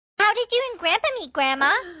did you and Grandpa meet,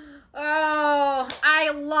 Grandma? Oh, I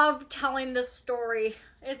love telling this story.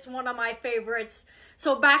 It's one of my favorites.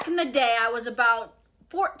 So back in the day, I was about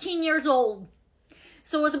 14 years old.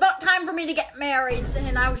 So it was about time for me to get married,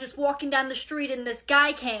 and I was just walking down the street, and this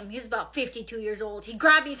guy came. He was about 52 years old. He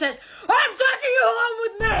grabbed me and says, "I'm taking you home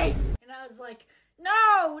with me!" And I was like,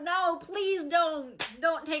 no, please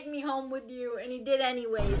don't take me home with you. And he did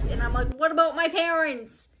anyways. And I'm like, what about my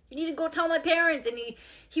parents? You need to go tell my parents. And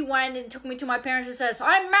he went and took me to my parents and says,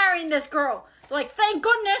 "I'm marrying this girl." They're like, "Thank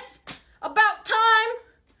goodness, about time.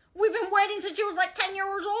 We've been waiting since she was like 10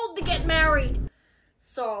 years old to get married."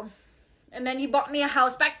 So, and then he bought me a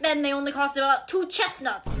house. Back then, they only cost about 2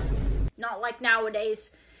 chestnuts. Not like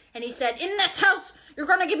nowadays. And he said, "In this house, you're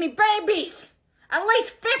going to give me babies. At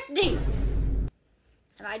least 50.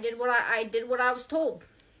 And I did what I was told.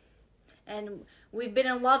 And we've been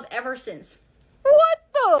in love ever since. What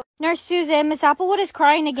the? Nurse Susan, Miss Applewood is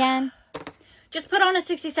crying again. Just put on a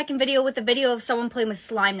 60-second video with a video of someone playing with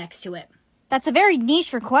slime next to it. That's a very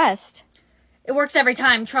niche request. It works every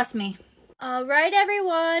time, trust me. All right,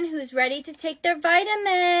 everyone, who's ready to take their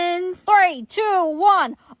vitamins? 3, 2,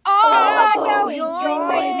 1. Oh,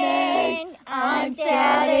 enjoyment. I'm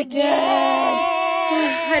sad again.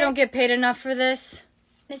 I don't get paid enough for this.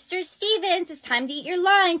 Mr. Stevens, it's time to eat your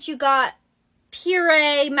lunch. You got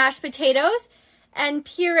puree mashed potatoes and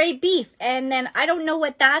puree beef, and then I don't know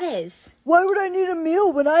what that is. Why would I need a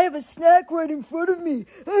meal when I have a snack right in front of me?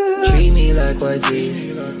 Treat me like what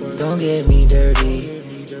these. Don't get me dirty.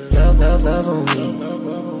 Love on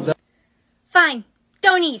me. Fine,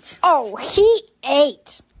 don't eat. Oh, he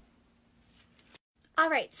ate. All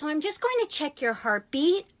right, so I'm just going to check your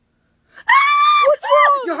heartbeat. What's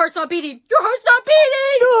wrong? Your heart's not beating. Your heart's not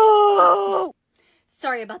beating. No.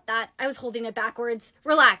 Sorry about that. I was holding it backwards.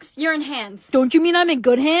 Relax. You're in hands. Don't you mean I'm in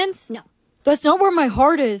good hands? No. That's not where my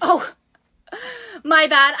heart is. Oh, my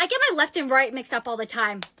bad. I get my left and right mixed up all the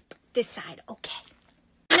time. This side. Okay.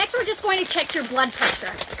 Next, we're just going to check your blood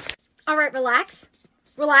pressure. All right, relax.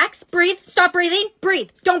 Relax. Breathe. Stop breathing. Breathe.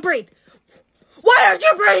 Don't breathe. Why aren't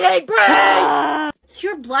you breathing? Breathe! So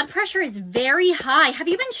your blood pressure is very high. Have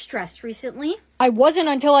you been stressed recently? I wasn't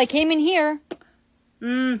until I came in here.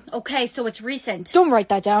 Okay, so it's recent. Don't write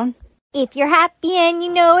that down. If you're happy and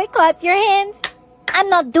you know it, clap your hands. I'm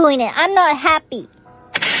not doing it. I'm not happy.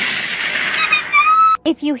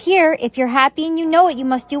 If you're happy and you know it, you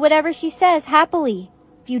must do whatever she says happily.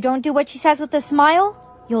 If you don't do what she says with a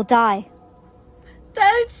smile, you'll die.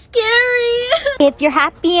 That's scary. If you're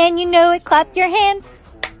happy and you know it, clap your hands.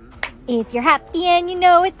 If you're happy and you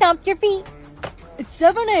know it, stomp your feet. It's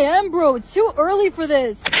 7 a.m., bro. It's too early for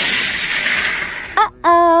this.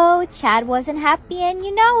 Uh-oh, Chad wasn't happy and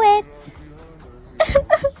you know it.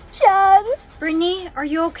 Chad. Brittany, are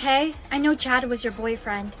you okay? I know Chad was your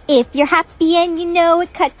boyfriend. If you're happy and you know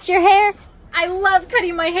it, cut your hair. I love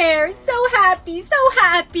cutting my hair. So happy, so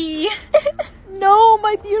happy. No,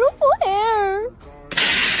 my beautiful hair.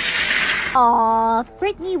 Aw,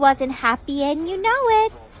 Brittany wasn't happy and you know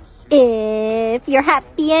it. If you're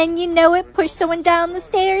happy and you know it, push someone down the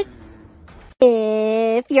stairs.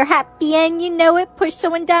 If you're happy and you know it, push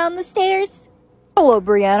someone down the stairs. Hello,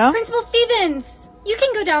 Brianna. Principal Stevens, you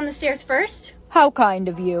can go down the stairs first. How kind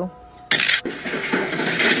of you.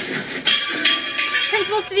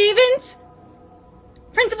 Principal Stevens?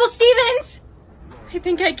 Principal Stevens? I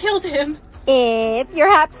think I killed him. If you're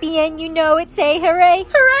happy and you know it, say hooray.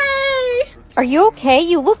 Hooray! Are you okay?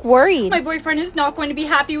 You look worried. My boyfriend is not going to be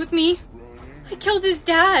happy with me. I killed his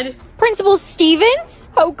dad. Principal Stevens?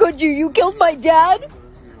 How could you? You killed my dad?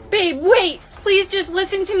 Babe, wait. Please just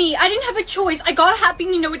listen to me. I didn't have a choice. I got happy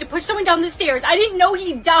and you know it to push someone down the stairs. I didn't know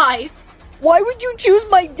he died. Why would you choose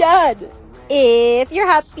my dad? If you're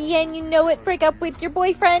happy and you know it, break up with your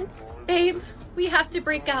boyfriend. Babe, we have to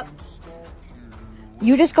break up.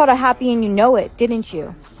 You just got a happy and you know it, didn't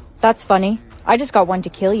you? That's funny. I just got one to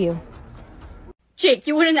kill you. Jake,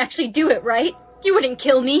 you wouldn't actually do it, right? You wouldn't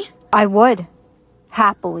kill me. I would.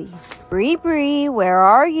 Happily. Bree, where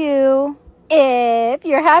are you? If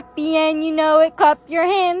you're happy and you know it, clap your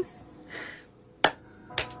hands.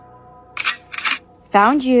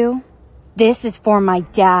 Found you. This is for my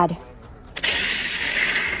dad.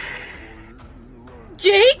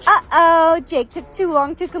 Jake? Uh-oh, Jake took too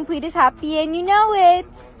long to complete his happy and you know it.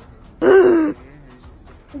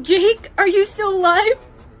 Jake, are you still alive?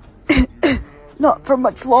 Not for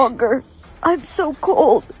much longer. I'm so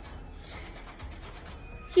cold.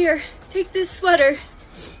 Here, take this sweater.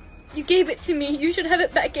 You gave it to me. You should have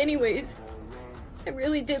it back anyways. I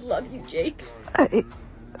really did love you, Jake.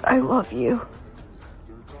 I love you.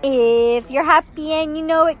 If you're happy and you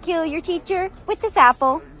know it, kill your teacher with this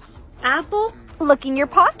apple. Apple? Look in your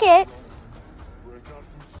pocket.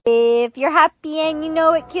 If you're happy and you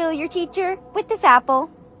know it, kill your teacher with this apple.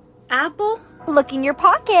 Apple? Look in your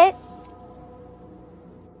pocket.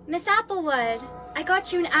 Miss Applewood, I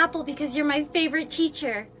got you an apple because you're my favorite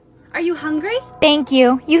teacher. Are you hungry? Thank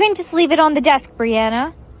you. You can just leave it on the desk,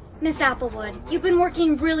 Brianna. Miss Applewood, you've been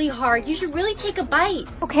working really hard. You should really take a bite.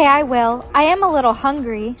 Okay, I will. I am a little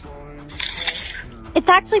hungry. It's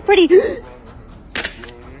actually pretty...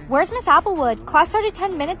 Where's Miss Applewood? Class started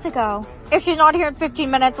 10 minutes ago. If she's not here in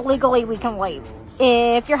 15 minutes, legally we can leave.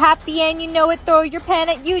 If you're happy and you know it, throw your pen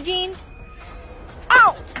at Eugene.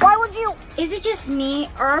 Ow! Why would you? Is it just me,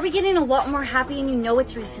 or are we getting a lot more happy and you know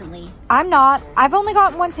it's recently? I'm not. I've only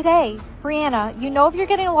gotten one today. Brianna, you know if you're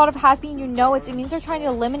getting a lot of happy and you know it means they're trying to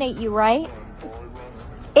eliminate you, right?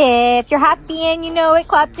 If you're happy and you know it,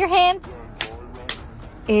 clap your hands.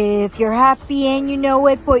 If you're happy and you know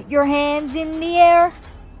it, put your hands in the air.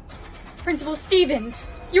 Principal Stevens,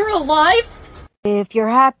 you're alive? If you're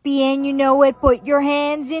happy and you know it, put your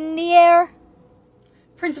hands in the air.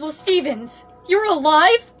 Principal Stevens, you're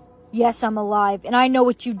alive? Yes, I'm alive, and I know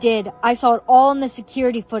what you did. I saw it all in the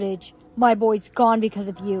security footage. My boy's gone because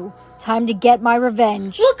of you. Time to get my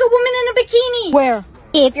revenge. Look, a woman in a bikini! Where?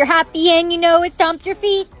 If you're happy and you know it, stomp your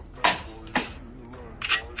feet.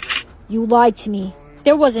 You lied to me.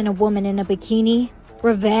 There wasn't a woman in a bikini.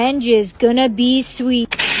 Revenge is gonna be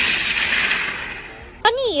sweet.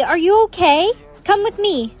 Honey, are you okay? Come with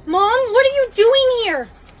me. Mom, what are you doing here?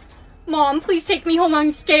 Mom, please take me home.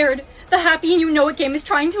 I'm scared. The happy and you know it game is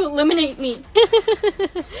trying to eliminate me.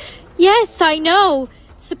 Yes, I know.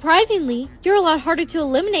 Surprisingly, you're a lot harder to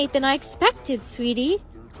eliminate than I expected, sweetie.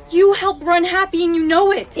 You help run happy and you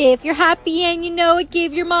know it. If you're happy and you know it,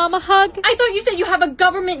 give your mom a hug. I thought you said you have a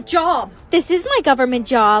government job. This is my government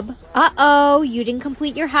job. Uh-oh, you didn't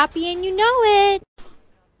complete your happy and you know it.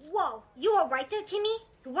 Whoa, you all right there, Timmy?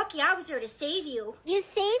 You're lucky I was there to save you. You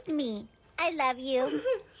saved me. I love you.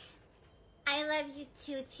 I love you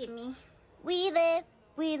too, Timmy. We live,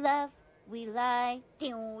 we love, we lie.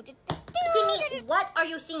 Timmy, what are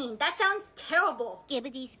you singing? That sounds terrible.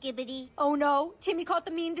 Skibbity, skibbity. Oh no, Timmy caught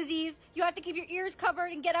the meme disease. You have to keep your ears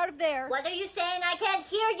covered and get out of there. What are you saying? I can't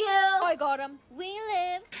hear you. I got him. We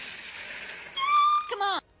live. Come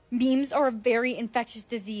on. Memes are a very infectious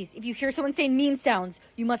disease. If you hear someone saying meme sounds,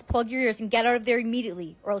 you must plug your ears and get out of there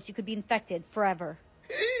immediately, or else you could be infected forever.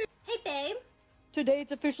 Hey, babe. Today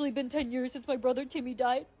it's officially been 10 years since my brother Timmy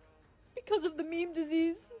died. Because of the meme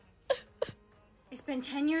disease. It's been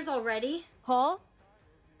 10 years already? Huh?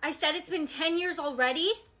 I said it's been 10 years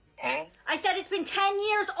already? Huh? I said it's been 10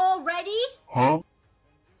 years already? Huh?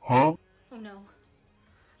 Oh no.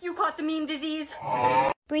 You caught the meme disease?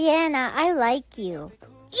 Brianna, I like you.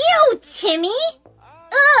 Ew, Timmy!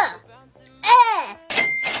 Ugh!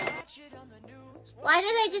 Why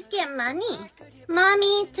did I just get money?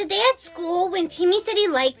 Mommy, today at school, when Timmy said he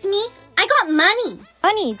liked me, I got money.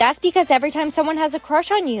 Honey, that's because every time someone has a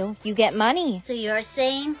crush on you, you get money. So you're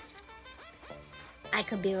saying I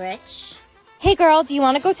could be rich? Hey girl, do you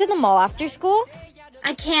want to go to the mall after school?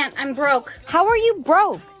 I can't. I'm broke. How are you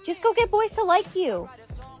broke? Just go get boys to like you.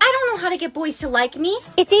 I don't know how to get boys to like me.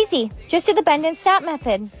 It's easy. Just do the bend and snap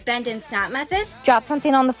method. Bend and snap method? Drop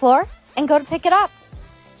something on the floor and go to pick it up.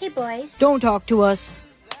 Hey, boys. Don't talk to us.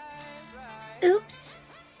 Oops.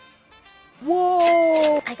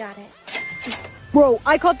 Whoa! I got it. Bro,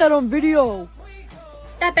 I caught that on video.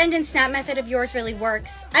 That bend and snap method of yours really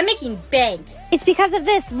works. I'm making bank. It's because of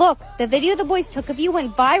this. Look, the video the boys took of you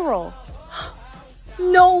went viral.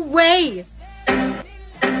 No way!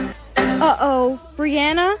 Uh-oh,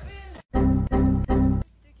 Brianna?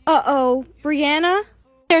 Uh-oh, Brianna?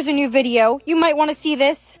 There's a new video. You might want to see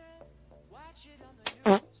this.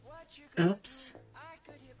 Oops.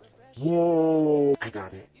 Whoa. I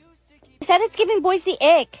got it. It said it's giving boys the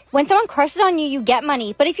ick. When someone crushes on you, you get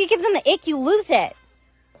money. But if you give them the ick, you lose it.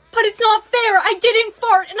 But it's not fair. I didn't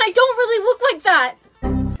fart and I don't really look like that.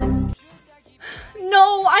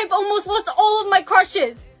 No, I've almost lost all of my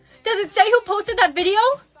crushes. Does it say who posted that video?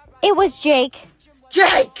 It was Jake.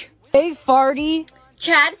 Jake! Hey, Farty.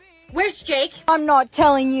 Chad, where's Jake? I'm not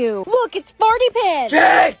telling you. Look, it's Farty Pin.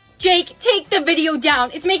 Jake! Jake, take the video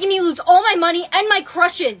down. It's making me lose all my money and my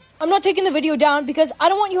crushes. I'm not taking the video down because I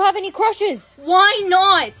don't want you to have any crushes. Why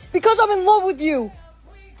not? Because I'm in love with you.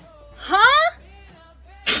 Huh?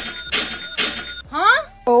 Huh?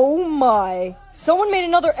 Oh my. Someone made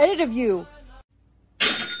another edit of you.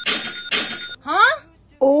 Huh?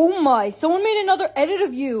 Oh my, someone made another edit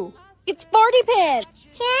of you. It's Farty Pin.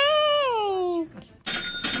 Jake!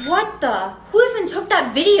 What the? Who even took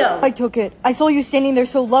that video? I took it. I saw you standing there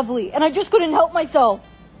so lovely, and I just couldn't help myself.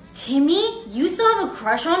 Timmy, you still have a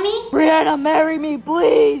crush on me? Brianna, marry me,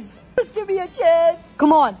 please. Just give me a chance.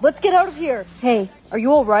 Come on, let's get out of here. Hey, are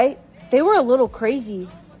you all right? They were a little crazy.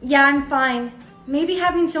 Yeah, I'm fine. Maybe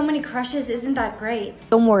having so many crushes isn't that great.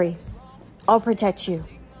 Don't worry. I'll protect you.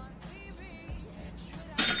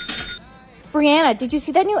 Brianna, did you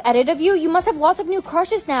see that new edit of you? You must have lots of new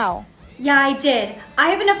crushes now. Yeah, I did. I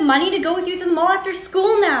have enough money to go with you to the mall after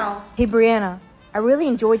school now. Hey, Brianna, I really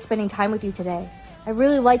enjoyed spending time with you today. I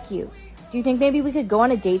really like you. Do you think maybe we could go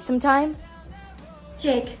on a date sometime?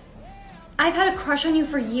 Jake, I've had a crush on you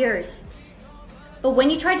for years. But when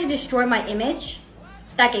you tried to destroy my image,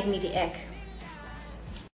 that gave me the ick.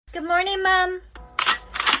 Good morning, Mom.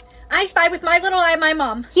 I spy with my little eye my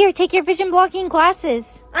mom. Here, take your vision blocking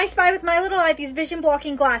glasses. I spy with my little eye these vision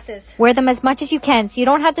blocking glasses. Wear them as much as you can so you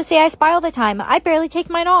don't have to say I spy all the time. I barely take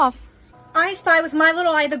mine off. I spy with my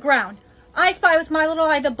little eye the ground. I spy with my little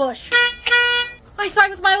eye the bush. I spy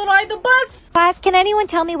with my little eye the bus. Class, can anyone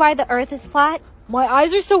tell me why the earth is flat? My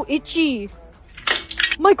eyes are so itchy.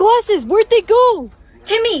 My glasses, where'd they go?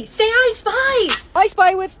 Timmy, say I spy. I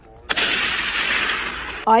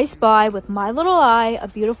spy with my little eye a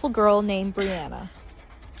beautiful girl named Brianna.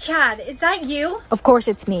 Chad, is that you? Of course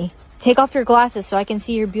it's me. Take off your glasses so I can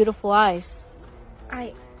see your beautiful eyes.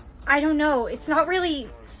 I don't know. It's not really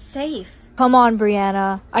safe. Come on,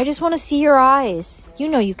 Brianna. I just want to see your eyes. You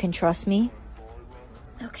know you can trust me.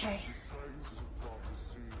 Okay.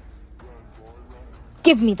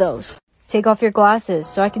 Give me those. Take off your glasses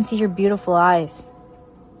so I can see your beautiful eyes.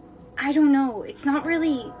 I don't know. It's not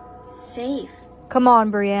really safe. Come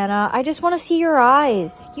on, Brianna. I just want to see your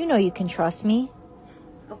eyes. You know you can trust me.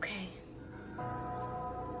 Okay.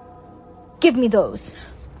 Give me those.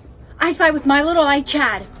 I spy with my little eye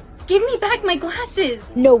Chad. Give me back my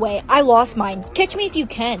glasses. No way. I lost mine. Catch me if you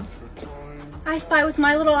can. I spy with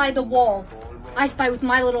my little eye the wall. I spy with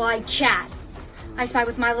my little eye Chad. I spy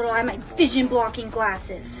with my little eye my vision blocking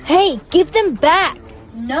glasses. Hey, give them back.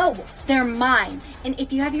 No, they're mine. And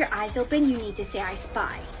if you have your eyes open, you need to say I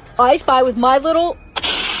spy. I spy with my little...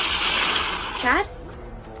 Chad?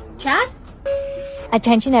 Chad?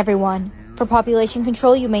 Attention everyone. For population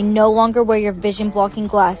control, you may no longer wear your vision blocking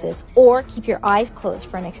glasses or keep your eyes closed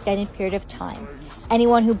for an extended period of time.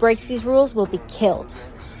 Anyone who breaks these rules will be killed.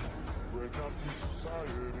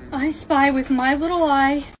 I spy with my little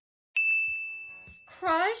eye.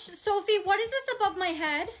 Crush? Sophie, what is this above my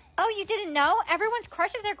head? Oh, you didn't know? Everyone's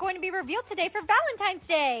crushes are going to be revealed today for Valentine's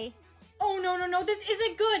Day. Oh, no, this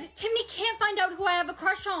isn't good. Timmy can't find out who I have a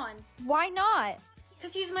crush on. Why not?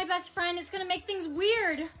 Because he's my best friend. It's going to make things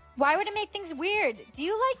weird. Why would it make things weird? Do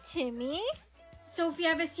you like Timmy? Sophie, I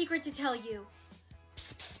have a secret to tell you.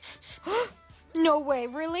 No way,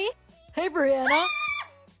 really? Hey, Brianna.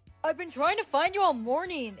 I've been trying to find you all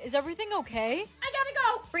morning. Is everything okay? I gotta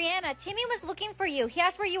go. Brianna, Timmy was looking for you. He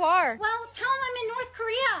asked where you are. Well, tell him I'm in North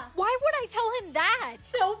Korea. Why would I tell him that?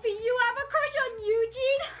 Sophie, you have a crush on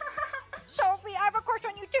Eugene? Sophie, I have a crush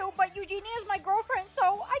on you too, but Eugenie is my girlfriend, so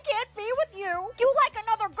I can't be with you. You like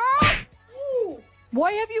another girl? Ooh.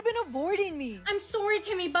 Why have you been avoiding me? I'm sorry,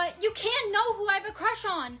 Timmy, but you can't know who I have a crush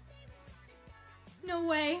on. No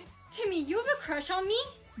way. Timmy, you have a crush on me?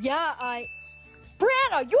 Yeah,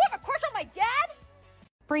 Brianna, you have a crush on my dad?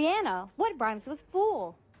 Brianna, what rhymes with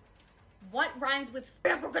fool? What rhymes with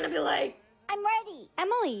we're gonna be late? I'm ready.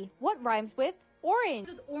 Emily, what rhymes with orange?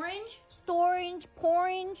 With orange? Storange,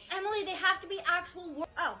 porange. Emily, they have to be actual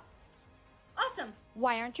words. Oh. Awesome.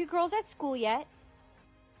 Why aren't you girls at school yet?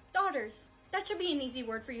 Daughters. That should be an easy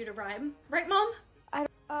word for you to rhyme. Right, Mom?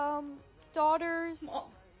 Daughters. Mom.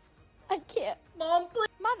 I can't. Mom, please.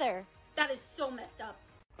 Mother. That is so messed up.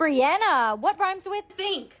 Brianna, what rhymes with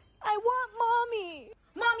Think. I want mommy.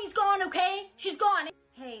 Mommy's gone, okay? She's gone.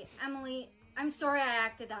 Hey, Emily, I'm sorry I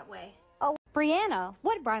acted that way. Oh, Brianna,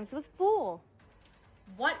 what rhymes with fool?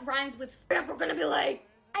 What rhymes with we're gonna be late?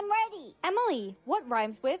 I'm ready. Emily, what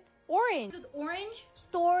rhymes with orange? With orange?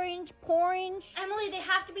 Storange, porange. Emily, they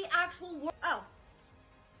have to be actual words. Oh.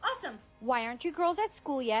 Awesome. Why aren't you girls at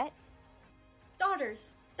school yet? Daughters.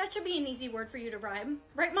 That should be an easy word for you to rhyme.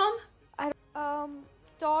 Right, Mom?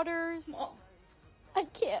 Daughters. Mom. I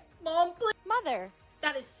can't. Mom, please. Mother.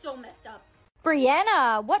 That is so messed up.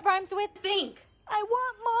 Brianna, what rhymes with Think. I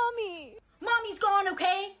want mommy. Mommy's gone,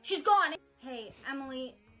 okay? She's gone. Hey,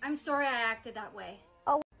 Emily, I'm sorry I acted that way.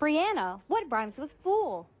 Oh, Brianna, what rhymes with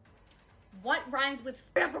fool? What rhymes with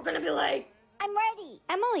we're gonna be late? I'm ready.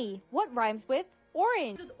 Emily, what rhymes with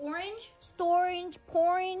orange? With orange? Storange,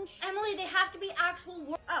 porange. Emily, they have to be actual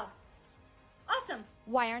words. Oh. Awesome.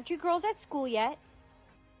 Why aren't you girls at school yet?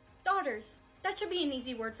 Daughters. That should be an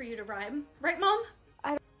easy word for you to rhyme. Right, Mom?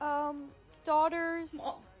 Daughters.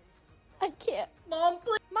 Mom. I can't. Mom,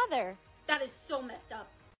 please. Mother. That is so messed up.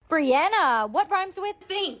 Brianna, what rhymes with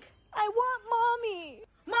Think. I want mommy?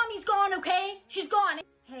 Mommy's gone, okay? She's gone.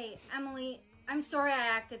 Hey, Emily, I'm sorry I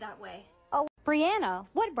acted that way. Oh, Brianna,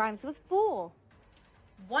 what rhymes with fool?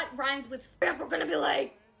 What rhymes with we're gonna be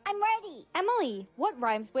late? I'm ready. Emily, what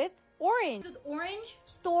rhymes with orange? With orange?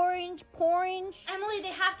 Storange, porange. Emily, they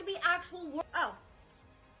have to be actual words. Oh.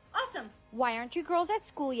 Awesome. Why aren't you girls at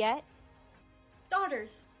school yet?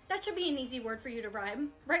 Daughters. That should be an easy word for you to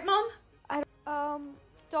rhyme. Right, Mom?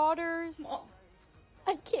 Daughters. Mom.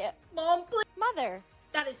 I can't. Mom, please. Mother.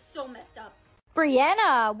 That is so messed up.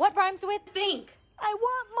 Brianna, what rhymes with Think. I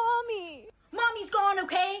want mommy? Mommy's gone,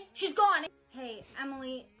 okay? She's gone. Hey,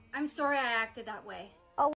 Emily, I'm sorry I acted that way.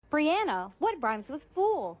 Oh, Brianna, what rhymes with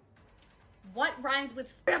fool? What rhymes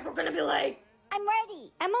with we're gonna be late? I'm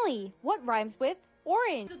ready. Emily, what rhymes with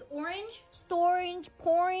orange? With orange? Storange,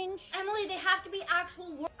 porange. Emily, they have to be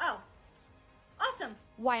actual words. Oh. Awesome.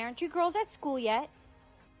 Why aren't you girls at school yet?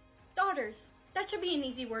 Daughters. That should be an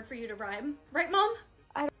easy word for you to rhyme. Right, Mom?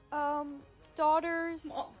 Daughters.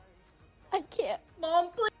 Mom. I can't. Mom,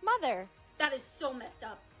 please. Mother. That is so messed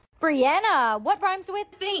up. Brianna, what rhymes with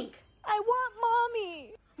Think. I want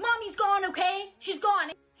mommy? Mommy's gone, okay? She's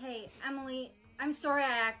gone. Hey, Emily, I'm sorry I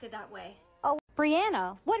acted that way. Oh,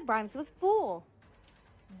 Brianna, what rhymes with fool?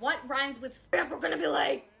 What rhymes with we're gonna be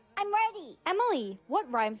late? I'm ready. Emily,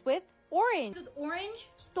 what rhymes with orange? With orange?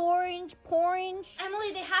 Storange, porange.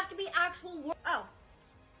 Emily, they have to be actual words. Oh.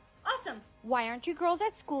 Awesome. Why aren't you girls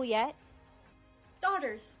at school yet?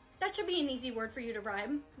 Daughters. That should be an easy word for you to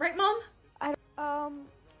rhyme. Right, Mom?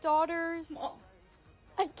 Daughters. Mom.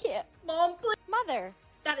 I can't. Mom, please. Mother.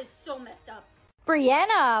 That is so messed up.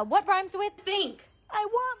 Brianna, what rhymes with Think. I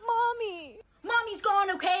want mommy? Mommy's gone,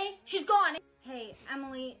 okay? She's gone. Hey,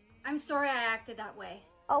 Emily, I'm sorry I acted that way.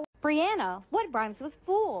 Oh, Brianna, what rhymes with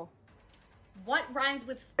fool? What rhymes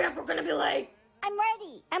with we're gonna be late? I'm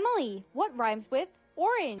ready. Emily, what rhymes with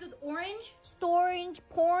orange? With orange? Storange,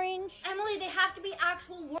 porange. Emily, they have to be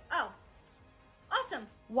actual words. Oh. Awesome.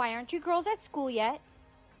 Why aren't you girls at school yet?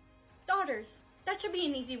 Daughters. That should be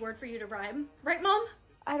an easy word for you to rhyme. Right, Mom?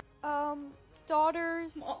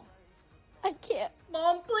 Daughters. Mom. I can't.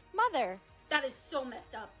 Mom, please. Mother. That is so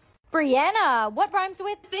messed up. Brianna, what rhymes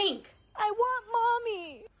with Think. I want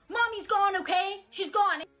mommy? Mommy's gone, okay? She's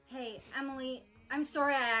gone. Hey, Emily, I'm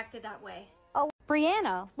sorry I acted that way. Oh,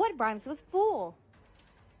 Brianna, what rhymes with fool?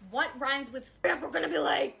 What rhymes with we're gonna be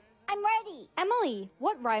late? I'm ready. Emily,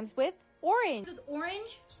 what rhymes with orange? With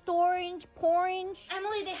orange? Storange, porange.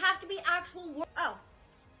 Emily, they have to be actual words. Oh.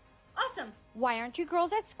 Awesome. Why aren't you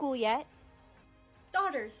girls at school yet?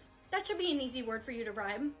 Daughters. That should be an easy word for you to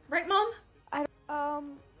rhyme. Right, Mom?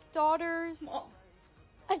 Daughters. Mom.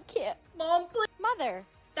 I can't. Mom, please. Mother.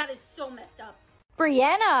 That is so messed up.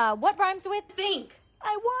 Brianna, what rhymes with Think.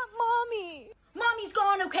 I want mommy? Mommy's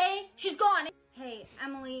gone, okay? She's gone. Hey,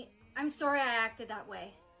 Emily, I'm sorry I acted that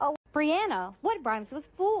way. Oh, Brianna, what rhymes with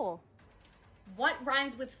fool? What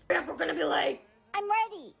rhymes with we're gonna be late? I'm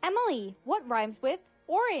ready. Emily, what rhymes with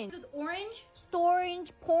orange? With orange?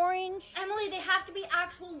 Storange, porange. Emily, they have to be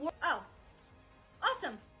actual words. Oh.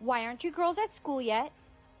 Awesome. Why aren't you girls at school yet?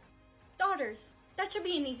 Daughters. That should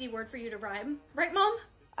be an easy word for you to rhyme. Right, Mom?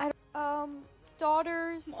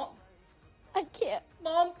 Daughters. Mom. I can't.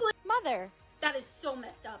 Mom, please. Mother. That is so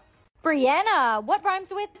messed up. Brianna, what rhymes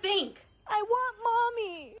with Think. I want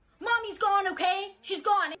mommy? Mommy's gone, okay? She's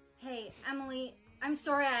gone. Hey, Emily, I'm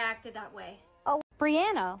sorry I acted that way. Oh,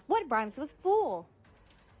 Brianna, what rhymes with fool?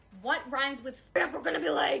 What rhymes with we're gonna be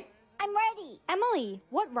late? I'm ready. Emily,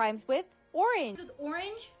 what rhymes with orange? With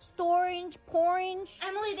orange? Storange, porange.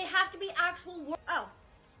 Emily, they have to be actual words. Oh.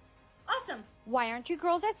 Awesome. Why aren't you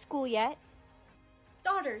girls at school yet?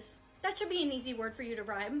 Daughters. That should be an easy word for you to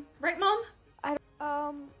rhyme. Right, Mom?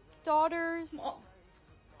 Daughters. Mom.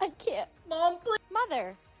 I can't. Mom, please.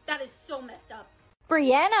 Mother. That is so messed up.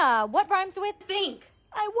 Brianna, what rhymes with Think.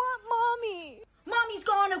 I want mommy? Mommy's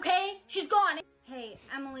gone, okay? She's gone. Hey,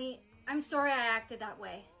 Emily, I'm sorry I acted that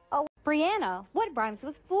way. Oh, Brianna, what rhymes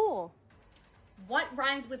with fool? What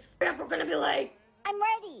rhymes with we're gonna be late? I'm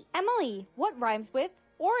ready. Emily, what rhymes with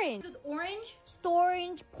orange? With orange?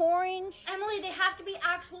 Storange, porange. Emily, they have to be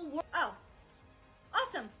actual words. Oh.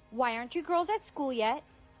 Awesome. Why aren't you girls at school yet?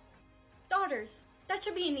 Daughters. That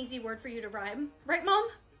should be an easy word for you to rhyme. Right, Mom?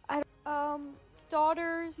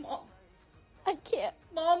 Daughters. Mom. I can't.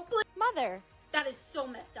 Mom, please. Mother. That is so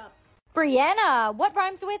messed up. Brianna, what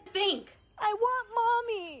rhymes with Think. I want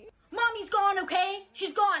mommy? Mommy's gone, okay?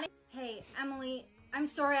 She's gone. Hey, Emily, I'm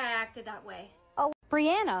sorry I acted that way. Oh,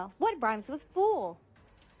 Brianna, what rhymes with fool?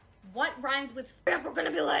 What rhymes with we're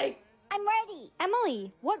gonna be late? I'm ready.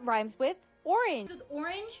 Emily, what rhymes with orange? With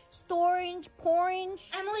orange? Storange,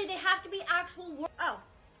 porange. Emily, they have to be actual words. Oh.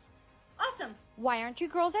 Awesome. Why aren't you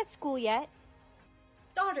girls at school yet?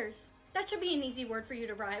 Daughters. That should be an easy word for you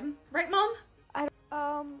to rhyme. Right, Mom?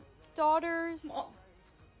 Daughters. Mom.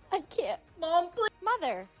 I can't. Mom, please.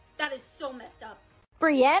 Mother. That is so messed up.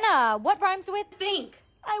 Brianna, what rhymes with Think.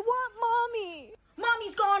 I want mommy.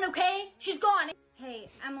 Mommy's gone, okay? She's gone. Hey,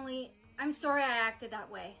 Emily, I'm sorry I acted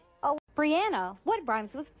that way. Brianna, what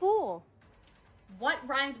rhymes with fool? What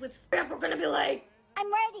rhymes with we're gonna be late?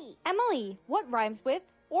 I'm ready. Emily, what rhymes with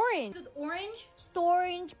orange? With orange?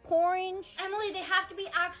 Storange, porange. Emily, they have to be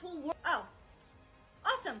actual words. Oh.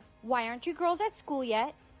 Awesome. Why aren't you girls at school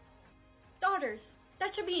yet? Daughters.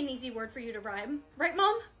 That should be an easy word for you to rhyme. Right,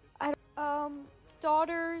 Mom?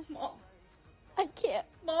 Daughters. Mom. I can't.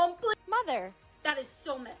 Mom, please. Mother. That is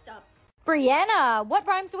so messed up. Brianna, what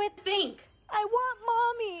rhymes with Think. I want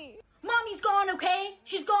mommy. Mommy's gone, okay?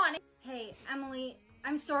 She's gone. Hey, Emily,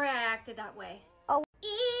 I'm sorry I acted that way.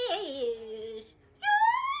 Is you.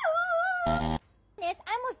 I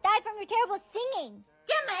almost died from your terrible singing.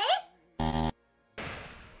 Gimme!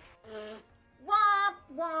 Wop,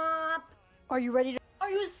 wop. Are you ready to... Are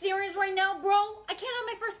you serious right now, bro? I can't have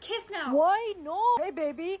my first kiss now. Why? No. Hey,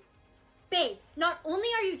 baby. Babe, not only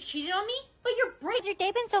are you cheating on me, but you're How's breaking. your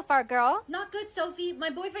day been so far, girl? Not good, Sophie. My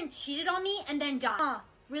boyfriend cheated on me and then died.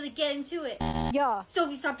 Really get into it. Yeah.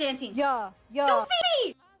 Sophie, stop dancing. Yeah.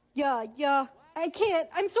 Sophie! Yeah. I can't.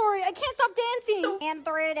 I'm sorry. I can't stop dancing. And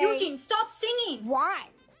 3 days. Eugene, stop singing. Why?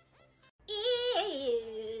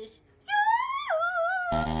 Is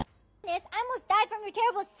you. I almost died from your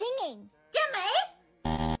terrible singing. Gimme!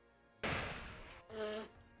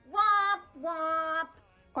 Wop, wop.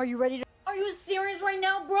 Are you ready to... Are you serious right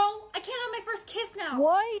now, bro? I can't have my first kiss now.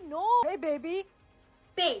 Why? No. Hey, baby.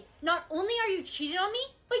 Babe, not only are you cheating on me,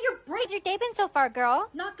 but you're How's breaking. your day been so far, girl?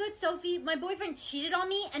 Not good, Sophie. My boyfriend cheated on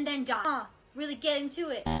me and then died. Really get into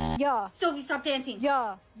it. Yeah. Sophie, stop dancing.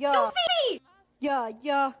 Yeah. Sophie!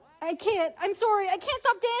 Yeah. I can't. I'm sorry. I can't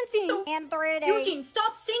stop dancing. And 3 days. Eugene,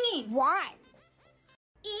 stop singing. Why?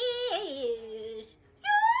 Is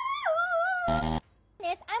you.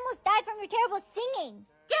 I almost died from your terrible singing.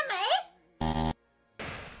 Gimme!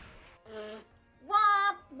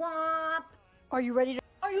 Wop, wop. Are you ready to...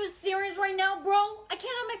 Are you serious right now, bro? I can't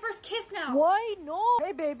have my first kiss now. Why? No.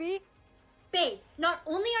 Hey, baby. Babe, not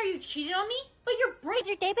only are you cheating on me, but you're How's breaking.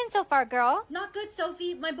 your day been so far, girl? Not good,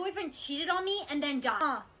 Sophie. My boyfriend cheated on me and then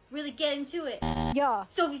died. Really get into it. Yeah.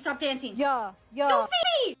 Sophie, stop dancing. Yeah.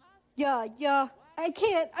 Sophie! Yeah. I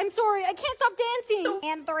can't. I'm sorry. I can't stop dancing.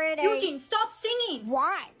 And 3 days. Eugene, stop singing.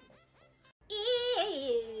 Why?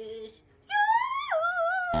 Is you.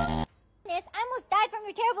 I almost died from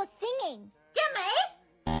your terrible singing. Gimme!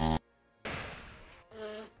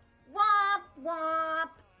 Wop,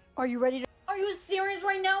 wop. Are you ready to... Are you serious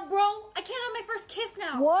right now, bro? I can't have my first kiss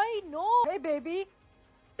now. Why? No. Hey, baby.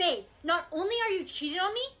 Babe, not only are you cheating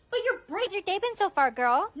on me, but you're How's breaking. your day been so far,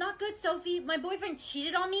 girl? Not good, Sophie. My boyfriend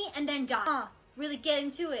cheated on me and then died. Really get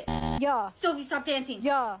into it. Yeah. Sophie, stop dancing.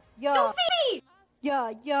 Yeah. Sophie!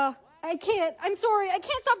 Yeah. I can't. I'm sorry. I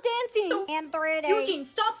can't stop dancing. And 3 days. Eugene,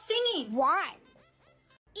 stop singing. Why?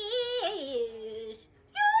 Is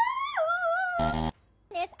you.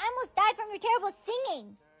 I almost died from your terrible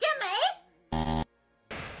singing. Gimme!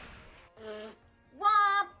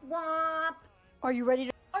 Wop, wop. Are you ready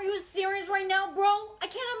to... Are you serious right now, bro? I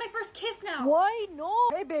can't have my first kiss now. Why? No.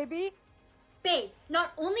 Hey, baby. Babe,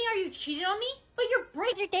 not only are you cheating on me, but you're How's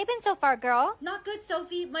breaking. your day been so far, girl? Not good,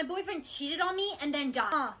 Sophie. My boyfriend cheated on me and then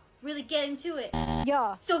died. Really get into it.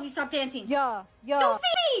 Yeah. Sophie, stop dancing. Yeah.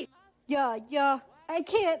 Sophie! Yeah. I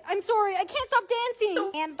can't. I'm sorry. I can't stop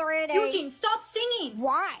dancing. And 3 days. Eugene, stop singing.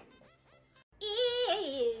 Why?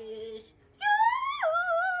 Is you.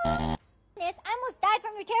 I almost died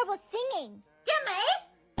from your terrible singing. Gimme!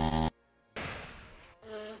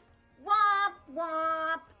 Wop,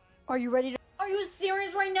 wop. Are you ready to... Are you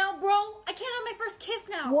serious right now, bro? I can't have my first kiss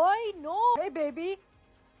now. Why? No. Hey, baby.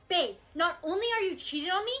 Babe, not only are you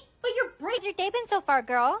cheating on me, but you're How's breaking. your day been so far,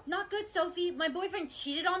 girl? Not good, Sophie. My boyfriend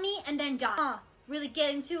cheated on me and then died. Really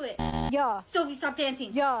get into it. Yeah. Sophie, stop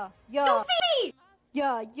dancing. Yeah. Sophie!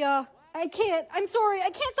 Yeah. I can't. I'm sorry. I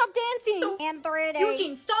can't stop dancing. And 3 days.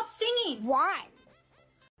 Eugene, stop singing. Why?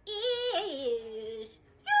 Is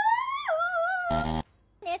you.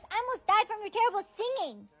 I almost died from your terrible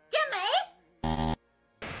singing. Gimme!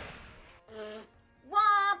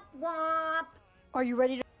 Wop, wop. Are you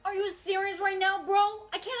ready to... Are you serious right now, bro?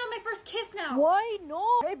 I can't have my first kiss now. Why? No.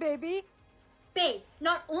 Hey, baby. Babe,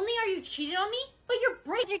 not only are you cheating on me, but you're How's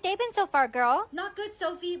breaking. your day been so far, girl? Not good,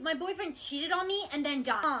 Sophie. My boyfriend cheated on me and then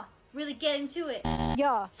died. really get into it.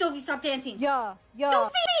 Yeah. Sophie, stop dancing. Yeah.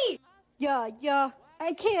 Sophie! Yeah.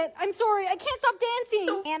 I can't. I'm sorry. I can't stop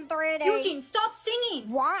dancing. And 3 days. Eugene, stop singing.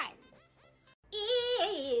 Why?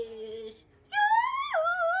 Is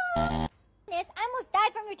Miss, I almost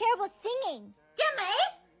died from your terrible singing.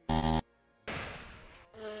 Gimme!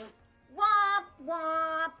 Wop,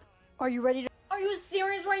 wop. Are you ready to... Are you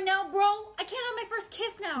serious right now, bro? I can't have my first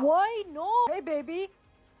kiss now. Why? No. Hey, baby.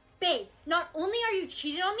 Babe, not only are you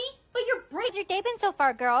cheating on me, but you're How's breaking. your day been so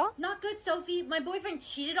far, girl? Not good, Sophie. My boyfriend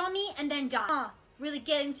cheated on me and then died. Really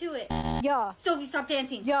get into it. Yeah. Sophie, stop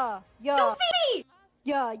dancing. Yeah. Sophie!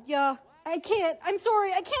 Yeah. I can't. I'm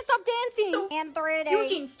sorry. I can't stop dancing. And 3 days.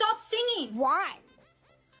 Eugene, stop singing. Why?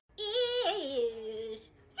 Is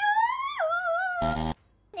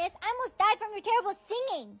Miss, I almost died from your terrible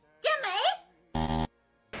singing. Gimme!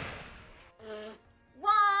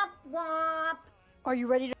 Wop, wop. Are you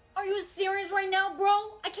ready to... Are you serious right now,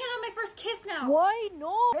 bro? I can't have my first kiss now. Why?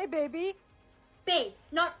 No. Hey, baby. Babe,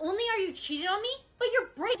 not only are you cheating on me, but you're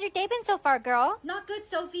How's breaking. your day been so far, girl? Not good,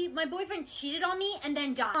 Sophie. My boyfriend cheated on me and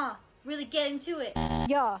then died. Really get into it.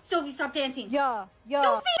 Yeah. Sophie, stop dancing. Yeah.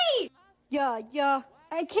 Sophie! Yeah.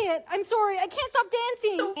 I can't. I'm sorry. I can't stop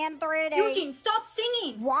dancing. And 3 days. Eugene, stop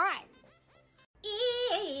singing. Why?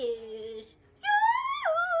 Is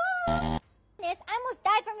Miss, I almost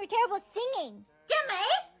died from your terrible singing. Gimme!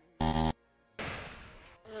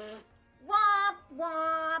 Wop,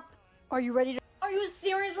 wop. Are you ready to... Are you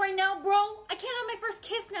serious right now, bro? I can't have my first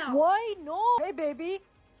kiss now. Why? No. Hey, baby.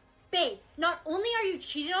 Babe, not only are you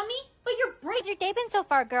cheating on me, but you're How's breaking. your day been so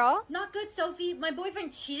far, girl? Not good, Sophie. My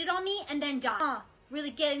boyfriend cheated on me and then died.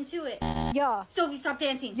 Really get into it. Yeah. Sophie, stop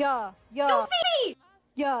dancing. Yeah. Sophie!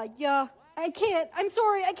 Yeah. I can't. I'm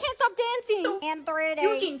sorry. I can't stop dancing. And 3 days.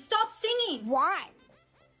 Eugene, stop singing. Why?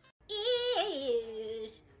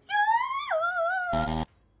 Is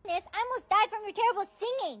Miss, I almost died from your terrible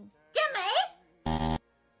singing. Gimme!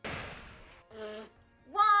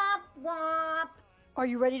 Wop, wop. Are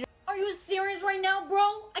you ready to... Are you serious right now,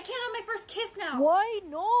 bro? I can't have my first kiss now. Why?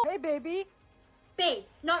 No. Hey, baby. Babe,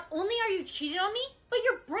 not only are you cheating on me, but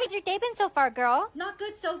you're How's breaking. your day been so far, girl? Not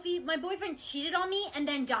good, Sophie. My boyfriend cheated on me and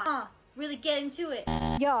then died. Really get into it.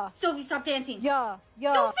 Yeah. Sophie, stop dancing. Yeah.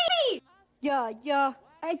 Sophie! Yeah.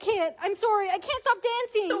 I can't. I'm sorry. I can't stop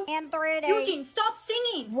dancing. And 3 days. Eugene, stop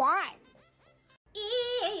singing. Why?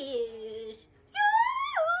 Is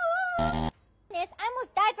Miss, I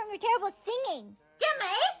almost died from your terrible singing.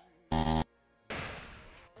 Gimme!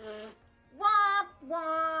 Wop,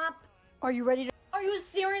 wop. Are you ready to... Are you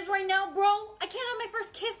serious right now, bro? I can't have my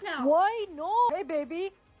first kiss now. Why? No. Hey,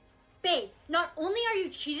 baby. Babe, not only are you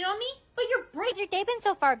cheating on me, but you're How's breaking. your day been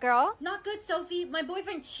so far, girl? Not good, Sophie. My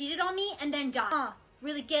boyfriend cheated on me and then died.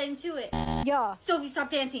 Really get into it. Yeah. Sophie, stop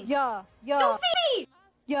dancing. Yeah. Sophie!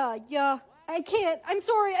 Yeah. I can't. I'm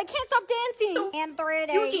sorry. I can't stop dancing. And 3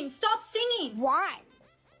 days. Eugene, stop singing. Why?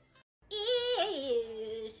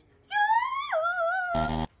 Is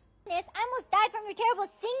Miss, I almost died from your terrible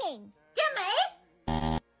singing. Gimme!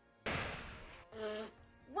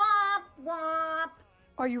 Wop, wop.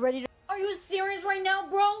 Are you ready to... Are you serious right now,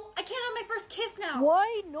 bro? I can't have my first kiss now.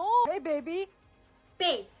 Why? No. Hey, baby.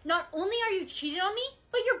 Babe, not only are you cheating on me,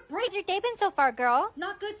 but you're How's breaking. your day been so far, girl?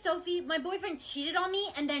 Not good, Sophie. My boyfriend cheated on me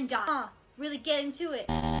and then died. Really get into it.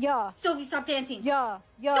 Yeah. Sophie, stop dancing. Yeah.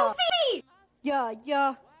 Sophie!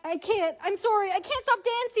 Yeah. I can't. I'm sorry. I can't stop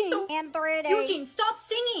dancing. And 3 days. Eugene, stop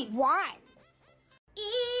singing. Why?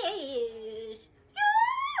 Is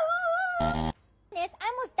Miss, I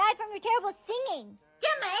almost died from your terrible singing.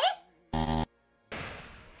 Gimme!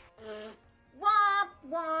 Wop,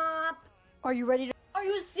 wop. Are you ready to... Are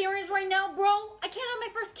you serious right now, bro? I can't have my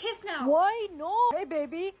first kiss now. Why? No. Hey,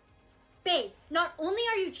 baby. Babe, not only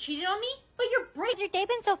are you cheating on me, but you're How's breaking. your day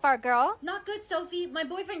been so far, girl? Not good, Sophie. My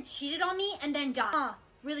boyfriend cheated on me and then died.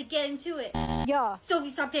 Really get into it. Yeah. Sophie,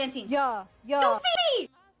 stop dancing. Yeah. Sophie!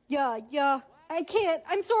 Yeah. I can't.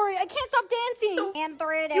 I'm sorry. I can't stop dancing. And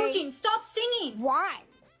 3 days. Eugene, stop singing. Why?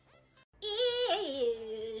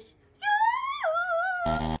 Is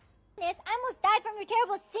Miss, I almost died from your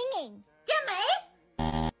terrible singing. Gimme!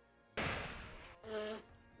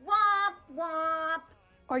 Wop, wop.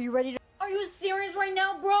 Are you ready to... Are you serious right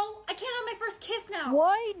now, bro? I can't have my first kiss now.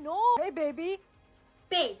 Why? No. Hey, baby.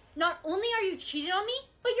 Babe, not only are you cheating on me,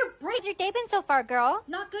 but you're How's breaking. your day been so far, girl?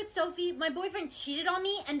 Not good, Sophie. My boyfriend cheated on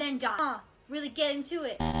me and then died. Really get into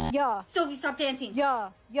it. Yeah. Sophie, stop dancing.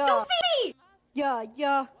 Yeah. Sophie!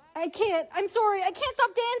 Yeah. I can't. I'm sorry. I can't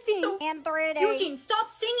stop dancing. And 3 days. Eugene, stop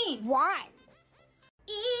singing. Why?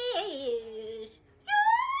 Is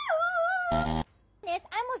Miss,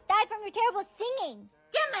 I almost died from your terrible singing.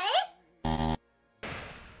 Gimme!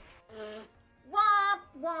 Wop,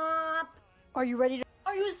 wop. Are you ready to...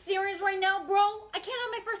 Are you serious right now, bro? I can't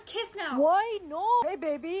have my first kiss now. Why? No. Hey,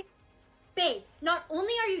 baby. Babe, not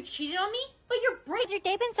only are you cheating on me, but you're How's your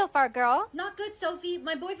day been so far, girl? Not good, Sophie.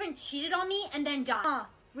 My boyfriend cheated on me and then died.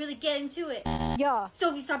 Really get into it. Yeah.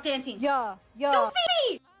 Sophie, stop dancing. Yeah.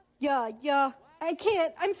 Sophie! Yeah. I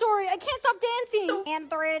can't. I'm sorry. I can't stop dancing. And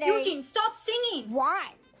 3 days. Eugene, stop singing.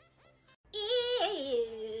 Why?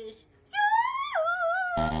 Is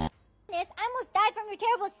Miss, I almost died from your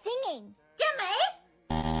terrible singing. Gimme!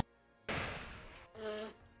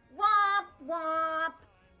 Wop, wop.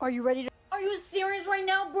 Are you ready to... Are you serious right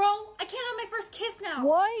now, bro? I can't have my first kiss now.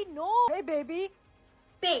 Why? No. Hey, baby.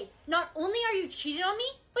 Babe, not only are you cheating on me,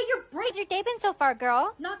 but you're How's your day been so far,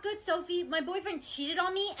 girl? Not good, Sophie. My boyfriend cheated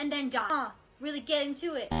on me and then died. Really get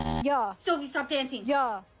into it. Yeah. Sophie, stop dancing.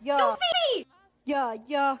 Yeah. Sophie!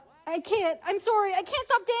 Yeah. I can't. I'm sorry. I can't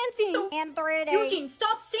stop dancing. And 3 days. Eugene,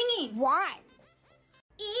 stop singing. Why?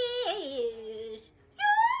 Is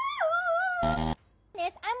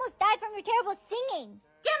Miss, I almost died from your terrible singing.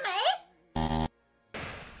 Gimme!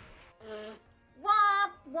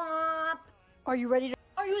 Wop, wop. Are you ready to...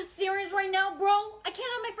 Are you serious right now, bro? I can't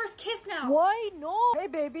have my first kiss now. Why? No. Hey,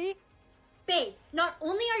 baby. Babe, not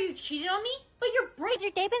only are you cheating on me, but you're How's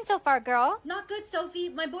your day been so far, girl? Not good, Sophie.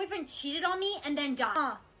 My boyfriend cheated on me and then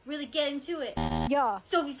died. Really get into it. Yeah.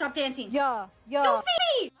 Sophie, stop dancing. Yeah.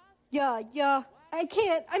 Sophie! Yeah. I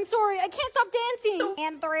can't. I'm sorry. I can't stop dancing.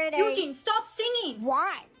 And 3 days. Eugene, stop singing.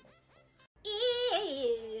 Why?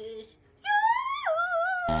 Is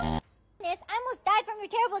Miss, I almost died from your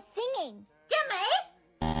terrible singing. Gimme!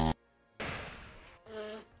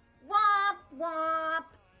 Wop, wop.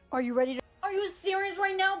 Are you ready to... Are you serious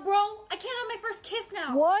right now, bro? I can't have my first kiss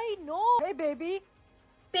now. Why? No. Hey, baby.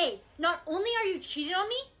 Babe, not only are you cheating on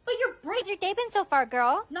me, but you're How's your day been so far,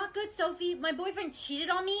 girl? Not good, Sophie. My boyfriend cheated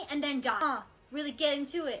on me and then died. Really get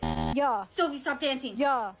into it. Yeah. Sophie, stop dancing.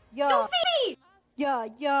 Yeah. Sophie!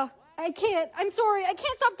 Yeah. I can't. I'm sorry. I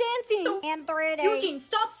can't stop dancing. And 3 days. Eugene,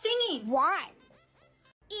 stop singing. Why?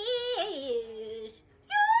 Is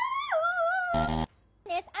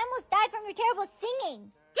Miss, I almost died from your terrible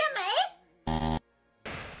singing. Gimme!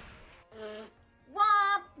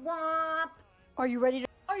 Wop, wop. Are you ready to...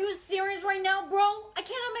 Are you serious right now, bro? I can't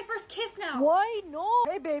have my first kiss now. Why? No.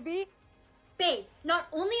 Hey, baby. Babe, not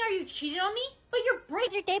only are you cheating on me, but you're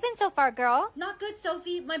How's your day been so far, girl? Not good,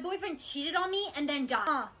 Sophie. My boyfriend cheated on me and then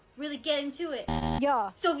died. Really get into it.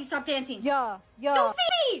 Yeah. Sophie, stop dancing. Yeah.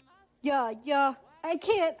 Sophie! Yeah. I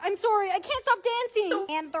can't. I'm sorry. I can't stop dancing.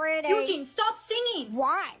 And 3 days. Eugene, stop singing.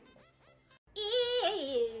 Why?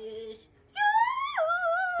 Is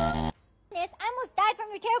Miss, I almost died from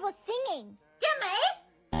your terrible singing. Gimme!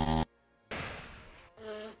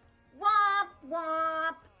 Wop,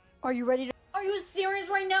 wop. Are you ready to... Are you serious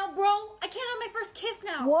right now, bro? I can't have my first kiss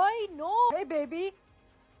now. Why? No. Hey, baby.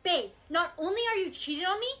 Babe, not only are you cheating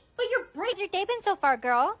on me, but you're How's your day been so far,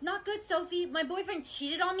 girl? Not good, Sophie. My boyfriend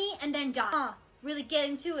cheated on me and then died. Really get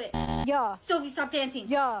into it. Yeah. Sophie, stop dancing.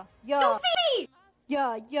 Yeah. Sophie!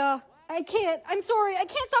 Yeah. I can't. I'm sorry. I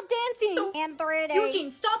can't stop dancing. And 3 days.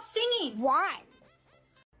 Eugene, stop singing. Why?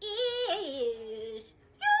 Is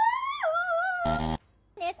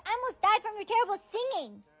Miss, I almost died from your terrible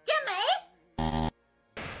singing. Gimme!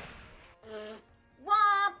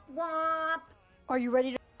 Wop, wop. Are you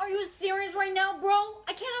ready to... Are you serious right now, bro?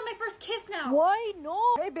 I can't have my first kiss now. Why? No.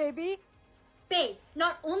 Hey, baby. Babe,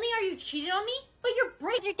 not only are you cheating on me, but you're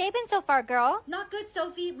How's your day been so far, girl? Not good,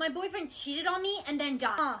 Sophie. My boyfriend cheated on me and then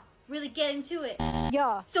died. Really get into it.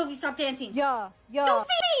 Yeah. Sophie, stop dancing. Yeah.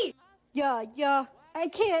 Sophie! Yeah. I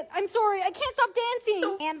can't. I'm sorry. I can't stop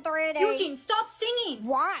dancing. And 3 days. Eugene, stop singing.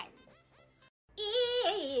 Why?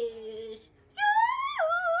 Is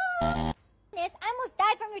Miss, I almost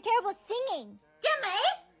died from your terrible singing.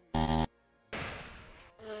 Gimme!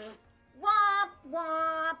 Wop,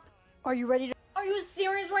 wop. Are you ready to... Are you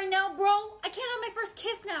serious right now, bro? I can't have my first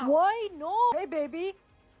kiss now. Why? No. Hey, baby.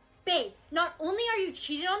 Babe, not only are you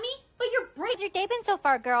cheating on me, but you're How's your day been so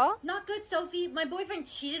far, girl? Not good, Sophie. My boyfriend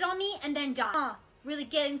cheated on me and then died. Really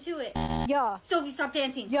get into it. Yeah. Sophie, stop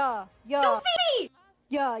dancing. Yeah. Sophie!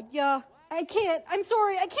 Yeah. I can't. I'm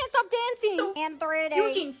sorry. I can't stop dancing. And 3 days.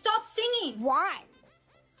 Eugene, stop singing. Why?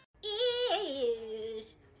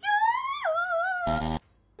 Is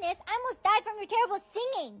Miss, I almost died from your terrible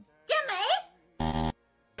singing. Gimme!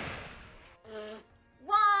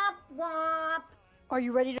 Wop, wop. Are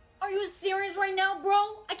you ready to... Are you serious right now,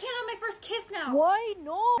 bro? I can't have my first kiss now. Why?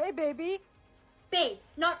 No. Hey, baby. Babe,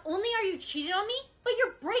 not only are you cheating on me, but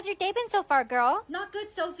you're How's your day been so far, girl? Not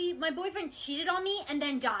good, Sophie. My boyfriend cheated on me and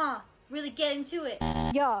then died. really get into it.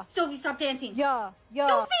 Yeah. Sophie, stop dancing. Yeah.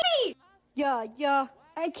 Sophie! Yeah.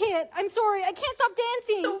 I can't. I'm sorry. I can't stop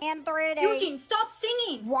dancing. And 3D. Eugene, stop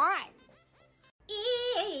singing. Why?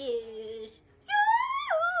 Is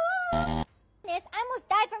I almost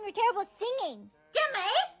died from your terrible singing.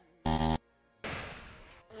 Gimme!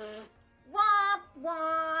 Wop,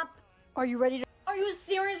 wop. Are you ready to... Are you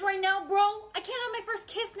serious right now, bro? I can't have my first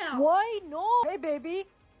kiss now. Why? No. Hey, baby.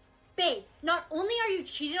 Babe, not only are you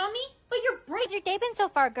cheating on me, but you're How's breaking. your day been so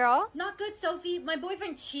far, girl? Not good, Sophie. My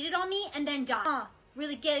boyfriend cheated on me and then died.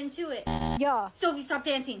 Really get into it. Yeah. Sophie, stop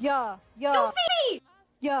dancing. Yeah. Sophie!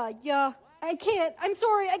 Yeah. I can't. I'm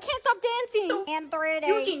sorry. I can't stop dancing. And 3D.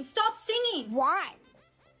 Eugene, stop singing. Why?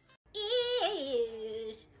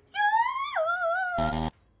 Is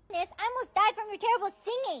I almost died from your terrible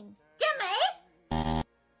singing. Gimme!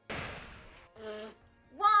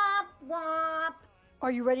 Wop, wop.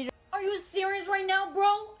 Are you ready to... Are you serious right now, bro?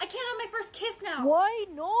 I can't have my first kiss now. Why?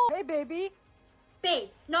 No. Hey, baby. Babe,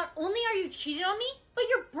 not only are you cheating on me, but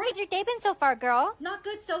you're How's breaking. your day been so far, girl? Not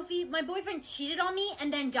good, Sophie. My boyfriend cheated on me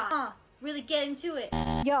and then died. Really get into it.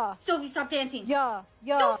 Yeah. Sophie, stop dancing. Yeah.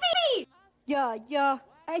 Sophie! Yeah.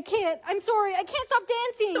 I can't. I'm sorry. I can't stop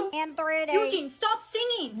dancing. And 3D. Eugene, stop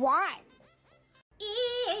singing. Why?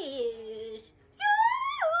 Is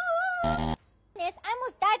I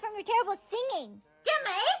almost died from your terrible singing.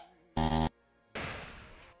 Gimme!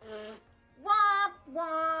 Wop,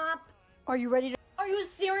 wop. Are you ready to... Are you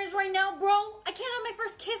serious right now, bro? I can't have my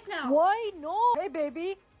first kiss now. Why? No. Hey,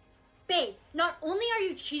 baby. Babe, not only are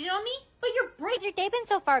you cheating on me, but you're How's breaking. your day been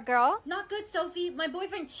so far, girl? Not good, Sophie. My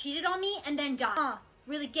boyfriend cheated on me and then died.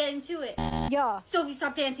 Really get into it. Yeah. Sophie,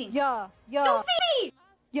 stop dancing. Yeah. Sophie!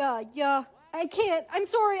 Yeah. I can't. I'm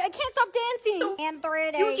sorry. I can't stop dancing. And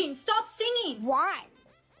 3D. Eugene, stop singing. Why?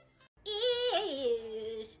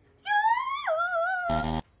 Is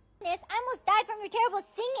I almost died from your terrible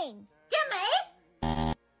singing. Gimme!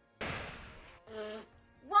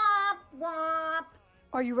 Wop, wop.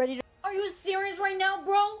 Are you ready to... Are you serious right now,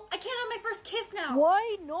 bro? I can't have my first kiss now.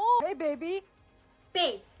 Why? No. Hey, baby.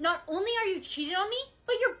 Babe, not only are you cheating on me,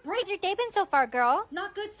 but you're How's breaking. your day been so far, girl?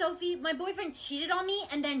 Not good, Sophie. My boyfriend cheated on me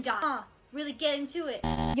and then died. Really get into it.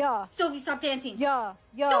 Yeah. Sophie, stop dancing. Yeah.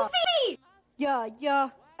 Sophie! Yeah.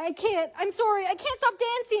 I can't. I'm sorry. I can't stop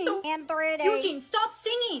dancing. And 3D. Eugene, stop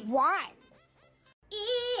singing. Why?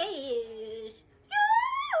 Is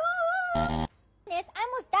I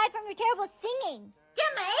almost died from your terrible singing.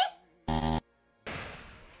 Gimme!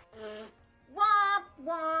 Wop,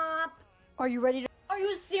 wop. Are you ready to... Are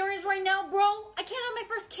you serious right now, bro? I can't have my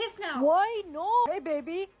first kiss now. Why? No. Hey,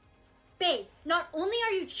 baby. Babe, not only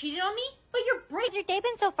are you cheating on me, but you're How's breaking. your day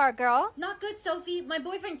been so far, girl? Not good, Sophie. My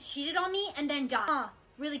boyfriend cheated on me and then died.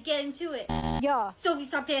 Really get into it. Yeah. Sophie,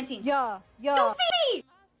 stop dancing. Yeah. Sophie!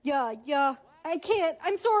 Yeah. I can't.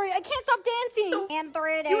 I'm sorry. I can't stop dancing. And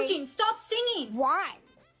 3D. Eugene, stop singing. Why?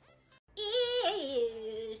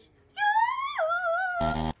 Is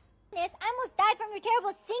I almost died from your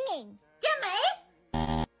terrible singing. Gimme!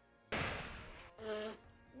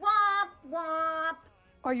 Wop, wop.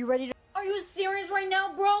 Are you ready to... Are you serious right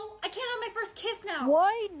now, bro? I can't have my first kiss now.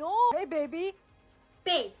 Why? No. Hey, baby.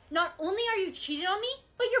 Babe, not only are you cheating on me,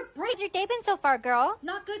 but you're How's breaking. your day been so far, girl?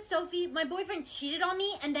 Not good, Sophie. My boyfriend cheated on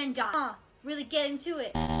me and then died. Really get into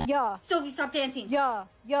it. Yeah. Sophie, stop dancing. Yeah.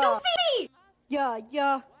 Sophie!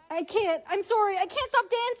 Yeah. I can't. I'm sorry. I can't stop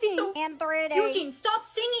dancing. And 3D. Eugene, stop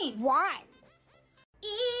singing. Why?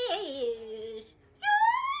 Is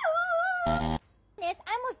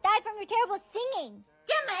I almost died from your terrible singing.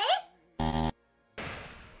 Gimme!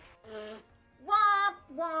 Wop,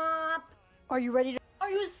 wop. Are you ready to... Are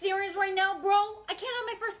you serious right now, bro? I can't have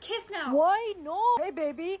my first kiss now. Why? No. Hey,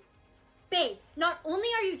 baby. Babe, not only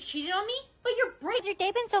are you cheating on me, but you're How's breaking. your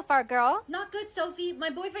day been so far, girl? Not good, Sophie. My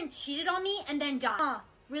boyfriend cheated on me and then died.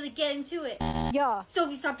 Really get into it. Yeah.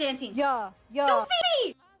 Sophie, stop dancing. Yeah.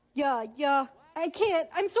 Sophie! Yeah. I can't.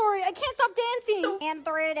 I'm sorry. I can't stop dancing. And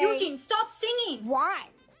 3D. Eugene, stop singing. Why?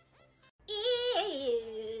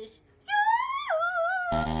 Is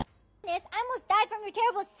I almost died from your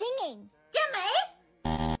terrible singing. Gimme!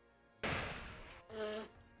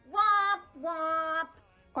 Wop, wop.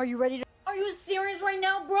 Are you ready to... Are you serious right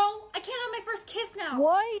now, bro? I can't have my first kiss now.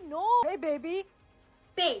 Why? No. Hey, baby.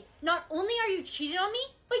 Babe, not only are you cheating on me,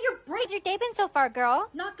 but you're How's breaking. your day been so far, girl?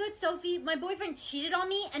 Not good, Sophie. My boyfriend cheated on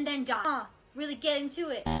me and then died. Really get into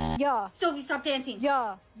it. Yeah. Sophie, stop dancing.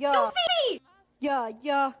 Yeah. Sophie!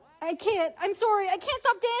 Yeah. I can't. I'm sorry. I can't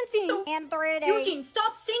stop dancing. And 3D. Eugene,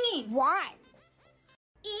 stop singing. Why?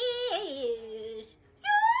 Is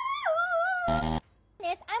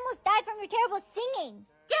I almost died from your terrible singing.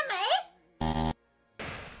 Gimme!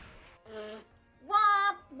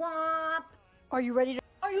 Wop, wop. Are you ready to...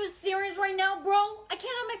 Are you serious right now, bro? I can't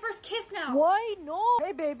have my first kiss now. Why? No.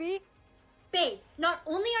 Hey, baby. Babe, not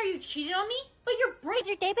only are you cheating on me, but you're How's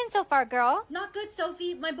your day been so far, girl? Not good,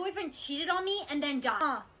 Sophie. My boyfriend cheated on me and then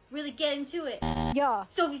died. Really get into it. Yeah.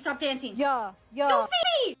 Sophie, stop dancing. Yeah.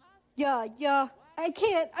 Sophie! Yeah. I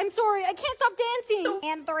can't. I'm sorry. I can't stop dancing.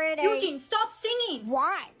 And 3D. Eugene, stop singing.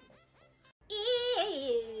 Why?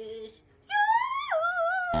 Is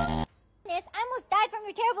I almost died from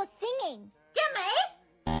your terrible singing. Gimme!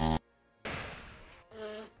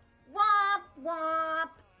 Wop,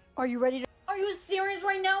 wop. Are you ready to... Are you serious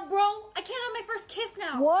right now, bro? I can't have my first kiss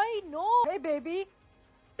now. Why? No. Hey, baby.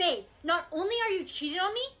 Babe, not only are you cheating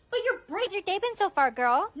on me, but you're How's your day been so far,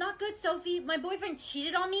 girl? Not good, Sophie. My boyfriend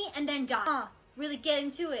cheated on me and then died. Really get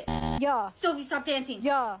into it. Yeah. Sophie, stop dancing.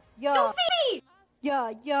 Yeah. Sophie!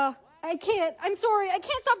 Yeah. I can't. I'm sorry. I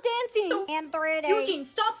can't stop dancing. And 3D. Eugene,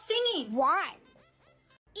 stop singing. Why?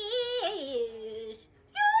 Is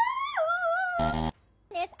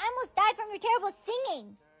I almost died from your terrible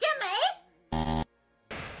singing. Gimme!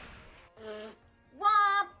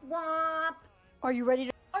 Wop, wop. Are you ready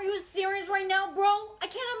to... Are you serious right now, bro? I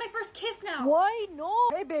can't have my first kiss now. Why? No.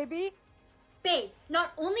 Hey, baby. Babe,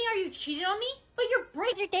 not only are you cheating on me, but you're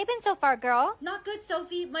How's your day been so far, girl? Not good,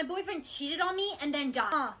 Sophie. My boyfriend cheated on me and then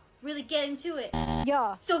died. Really get into it.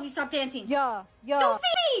 Yeah. Sophie, stop dancing. Yeah.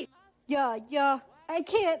 Sophie! Yeah. I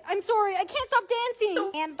can't. I'm sorry. I can't stop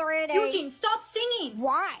dancing. And 3D. Eugene, stop singing.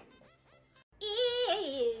 Why?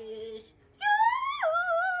 Is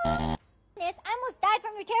I almost died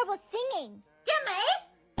from your terrible singing. Gimme!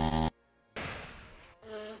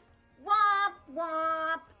 Wop,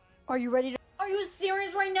 wop. Are you ready to... Are you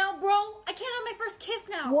serious right now, bro? I can't have my first kiss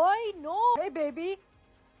now. Why? No. Hey, baby.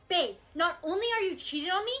 Babe, not only are you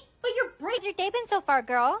cheating on me, but you're How's your day been so far,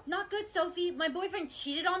 girl? Not good, Sophie. My boyfriend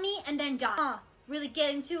cheated on me and then died. Really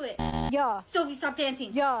get into it. Yeah. Sophie, stop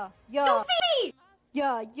dancing. Yeah. Sophie!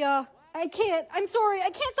 Yeah. I can't. I'm sorry. I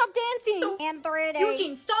can't stop dancing. And 3D.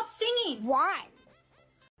 Eugene, stop singing. Why?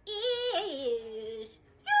 Is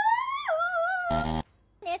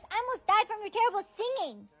I almost died from your terrible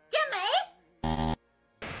singing. Gimme!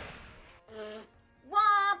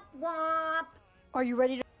 Wop, wop. Are you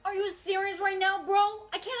ready to... Are you serious right now, bro?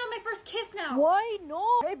 I can't have my first kiss now. Why? No.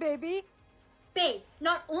 Hey, baby. Babe,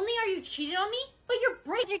 not only are you cheating on me, but you're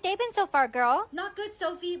How's your day been so far, girl? Not good,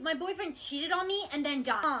 Sophie. My boyfriend cheated on me and then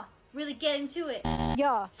died. Really get into it.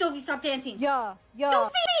 Yeah. Sophie, stop dancing. Yeah.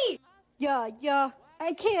 Sophie! Yeah.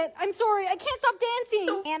 I can't. I'm sorry. I can't stop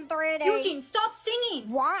dancing. And 3D. Eugene, stop singing.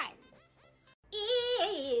 Why?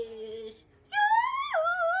 Is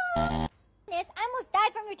I almost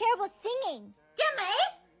died from your terrible singing. Gimme!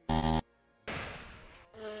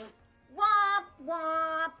 Wop,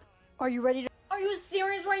 wop. Are you ready to... Are you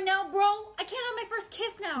serious right now, bro? I can't have my first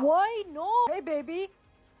kiss now. Why? No. Hey, baby.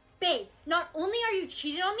 Babe, not only are you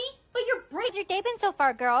cheating on me, but you're How's your day been so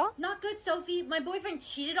far, girl? Not good, Sophie. My boyfriend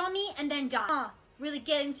cheated on me and then died. Really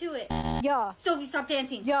get into it. Yeah. Sophie, stop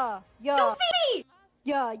dancing. Yeah. Sophie!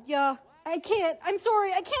 Yeah. I can't. I'm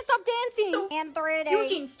sorry. I can't stop dancing. And 3D.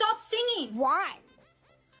 Eugene, stop singing. Why?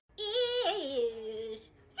 Is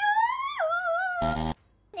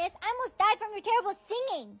I almost died from your terrible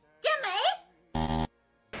singing. Gimme!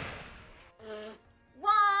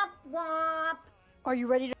 Wop, wop. Are you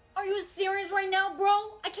ready to... Are you serious right now,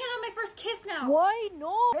 bro? I can't have my first kiss now. Why?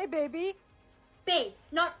 No. Hey, baby. Babe,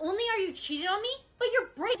 not only are you cheating on me, but you're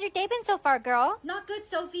How's your day been so far, girl? Not good,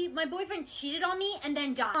 Sophie. My boyfriend cheated on me and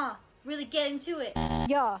then died. Really get into it.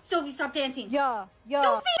 Yeah. Sophie, stop dancing. Yeah.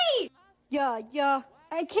 Sophie! Yeah.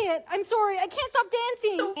 I can't. I'm sorry. I can't stop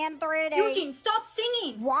dancing. And 3D. Eugene, stop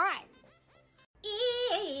singing. Why?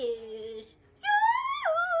 Is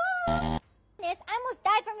I almost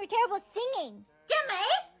died from your terrible singing. Gimme!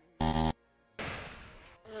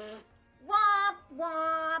 Wop,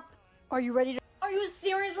 wop. Are you ready to... Are you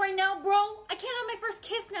serious right now, bro? I can't have my first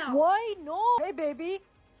kiss now. Why? No. Hey, baby.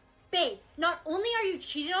 Babe, not only are you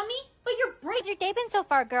cheating on me, but you're How's your day been so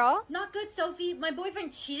far, girl? Not good, Sophie. My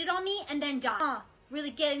boyfriend cheated on me and then died.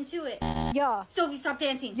 Really get into it. Yeah. Sophie, stop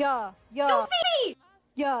dancing. Yeah. Sophie!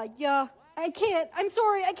 Yeah. I can't. I'm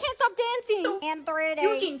sorry. I can't stop dancing. And 3D.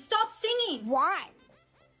 Eugene, stop singing. Why?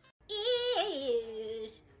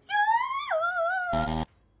 Is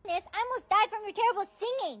I almost died from your terrible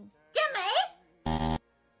singing. Gimme!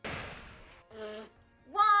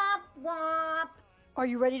 Wop, wop. Are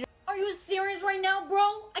you ready to... Are you serious right now,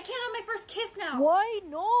 bro? I can't have my first kiss now. Why?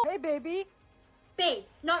 No. Hey, baby. Babe,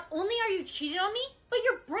 not only are you cheating on me, but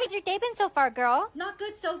you're How's your day been so far, girl? Not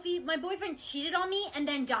good, Sophie. My boyfriend cheated on me and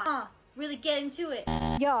then died. really get into it.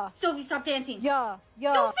 Yeah. Sophie, stop dancing. Yeah.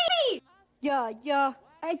 Sophie! Yeah.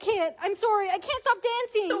 I can't. I'm sorry. I can't stop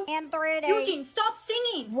dancing. And 3 days. Eugene, stop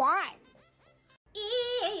singing. Why?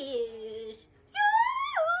 Is you.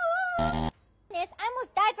 I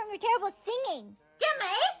almost died from your terrible singing.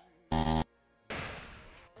 Gimme.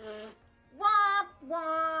 Wop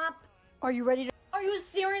wop. Are you ready to... Are you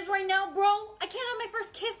serious right now, bro? I can't have my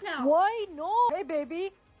first kiss now. Why? No. Hey,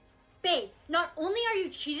 baby. Babe, not only are you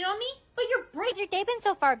cheating on me, but you're How's your day been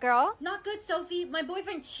so far, girl? Not good, Sophie. My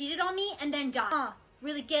boyfriend cheated on me and then died.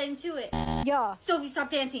 Really get into it. Yeah. Sophie, stop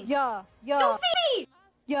dancing. Yeah. Sophie!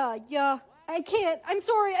 Yeah. I can't. I'm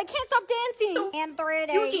sorry. I can't stop dancing. And 3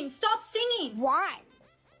 days. Eugene, stop singing. Why?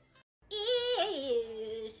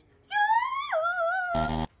 Is you.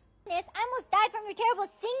 I almost died from your terrible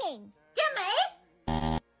singing. Gimme.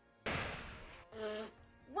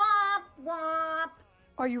 Wop wop.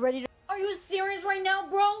 Are you ready to... Are you serious right now,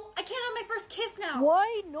 bro? I can't have my first kiss now.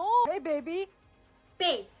 Why? No. Hey, baby.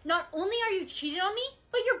 Babe, not only are you cheating on me,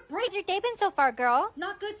 but you're How's your day been so far, girl?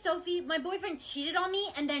 Not good, Sophie. My boyfriend cheated on me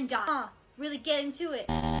and then died. Really get into it.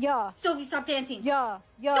 Yeah. Sophie, stop dancing. Yeah.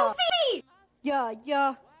 Sophie! Yeah.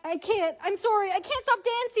 I can't. I'm sorry. I can't stop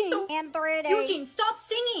dancing. And 3 days. Eugene, stop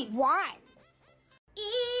singing. Why?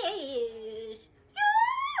 Is you.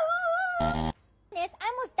 I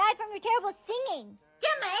almost died from your terrible singing.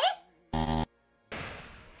 Gimme.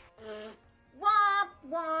 Wop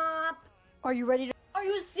wop. Are you ready to... Are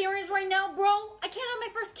you serious right now, bro? I can't have my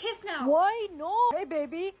first kiss now. Why? No. Hey,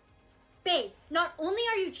 baby. Babe, not only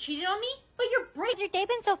are you cheating on me, but you're How's your day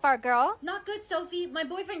been so far, girl? Not good, Sophie. My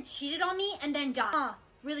boyfriend cheated on me and then died.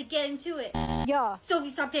 Really get into it. Yeah. Sophie,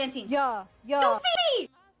 stop dancing. Yeah. Sophie!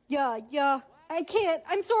 Yeah. I can't.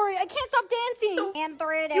 I'm sorry. I can't stop dancing. And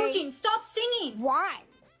 3 days. Eugene, stop singing. Why?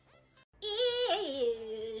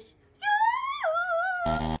 Is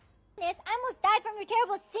you. I almost died from your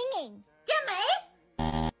terrible singing. Gimme.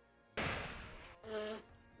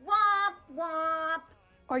 Wop wop.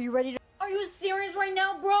 Are you ready to... Are you serious right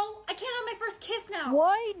now, bro? I can't have my first kiss now.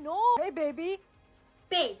 Why? No. Hey, baby.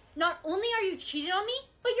 Babe, not only are you cheating on me,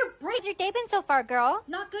 but you're How's your day been so far, girl?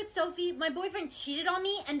 Not good, Sophie. My boyfriend cheated on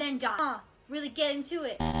me and then died. Really get into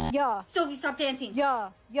it. Yeah. Sophie, stop dancing.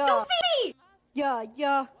 Yeah. Sophie!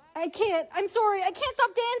 Yeah. I can't. I'm sorry. I can't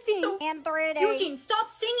stop dancing. And 3 days. Eugene, stop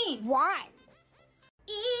singing. Why?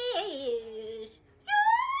 Is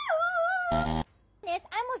you. I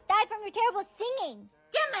almost died from your terrible singing.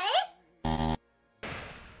 Gimme.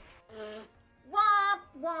 Wop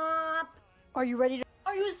wop. Are you ready to...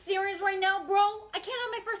 Are you serious right now, bro? I can't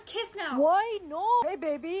have my first kiss now. Why? No. Hey,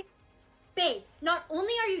 baby. Babe, not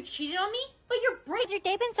only are you cheating on me, but you're How's your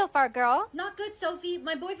day been so far, girl? Not good, Sophie.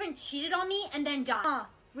 My boyfriend cheated on me and then died.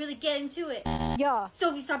 Really get into it. Yeah.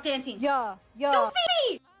 Sophie, stop dancing. Yeah.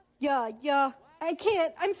 Sophie! Yeah. I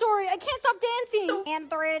can't. I'm sorry. I can't stop dancing. And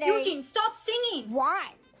 3 days. Eugene, stop singing.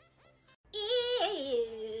 Why?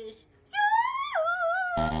 Is you.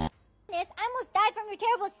 I almost died from your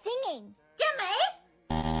terrible singing. Gimme.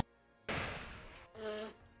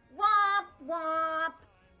 Wop wop.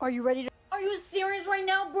 Are you ready to... Are you serious right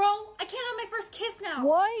now, bro? I can't have my first kiss now.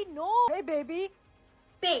 Why? No. Hey, baby.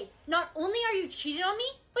 Babe, not only are you cheating on me,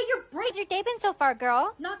 but you're How's your day been so far,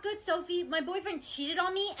 girl? Not good, Sophie. My boyfriend cheated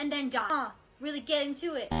on me and then died. Really get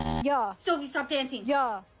into it. Yeah. Sophie, stop dancing.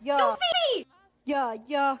 Yeah. Sophie!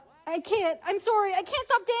 Yeah. I can't. I'm sorry. I can't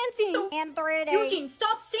stop dancing. And 3 days. Eugene,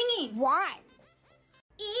 stop singing. Why?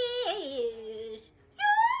 Is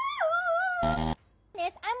you.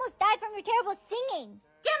 I almost died from your terrible singing.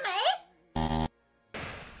 Gimme.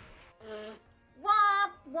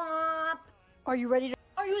 Wop wop. Are you ready to...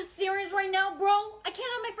 Are you serious right now, bro? I can't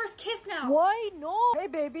have my first kiss now. Why? No. Hey,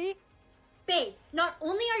 baby. Babe, not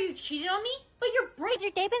only are you cheating on me, but you're How's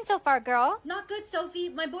your day been so far, girl? Not good, Sophie.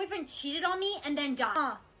 My boyfriend cheated on me and then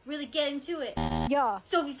died. Really get into it. Yeah.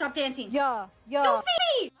 Sophie, stop dancing. Yeah.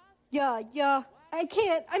 Sophie! Yeah. I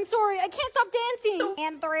can't. I'm sorry. I can't stop dancing.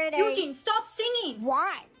 And 3 days. Eugene, stop singing.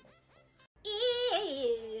 Why?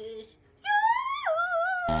 Is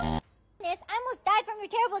you. I almost died from your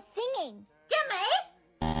terrible singing. Gimme.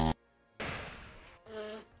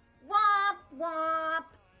 Wop wop.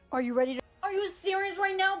 Are you ready to... Are you serious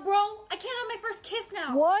right now, bro? I can't have my first kiss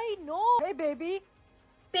now. Why? No. Hey, baby.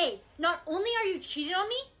 Babe, not only are you cheating on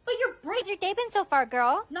me, but you're How's your day been so far,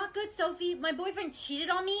 girl? Not good, Sophie. My boyfriend cheated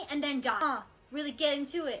on me and then died. Really get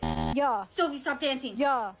into it. Yeah. Sophie, stop dancing.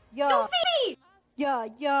 Yeah. Sophie!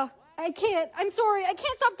 Yeah. I can't. I'm sorry. I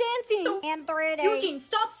can't stop dancing. And 3 days. Eugene,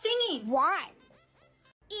 stop singing. Why?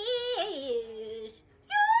 Is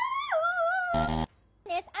you.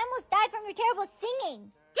 I almost died from your terrible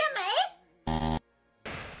singing. Gimme.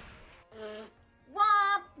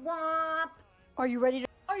 Wop, wop. Are you ready to...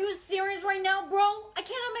 Are you serious right now, bro? I can't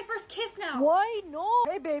have my first kiss now. Why? No.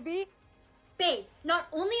 Hey, baby. Babe, not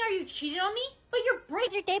only are you cheating on me, but you're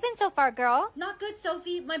How's your day been so far, girl? Not good,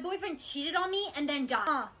 Sophie. My boyfriend cheated on me and then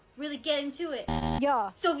died. Really get into it.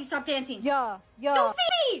 Yeah. Sophie, stop dancing. Yeah.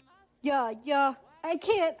 Sophie! Yeah. I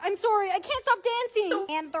can't. I'm sorry. I can't stop dancing.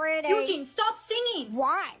 And 3 days. Eugene, stop singing.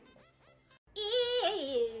 Why?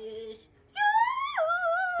 Is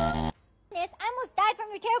Miss, I almost died from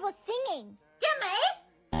your terrible singing. Gimme?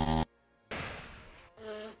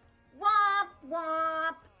 Wop,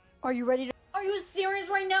 wop. Are you ready to... Are you serious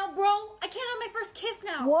right now, bro? I can't have my first kiss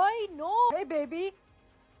now. Why? No. Hey, baby.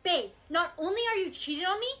 Babe, not only are you cheating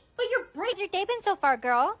on me, but you're How's your day been so far,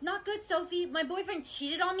 girl? Not good, Sophie. My boyfriend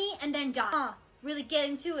cheated on me and then died. Really get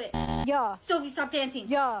into it. Yeah. Sophie, stop dancing.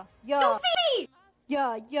 Yeah. Sophie!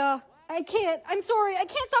 Yeah. I can't. I'm sorry. I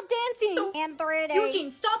can't stop dancing. And 3 days.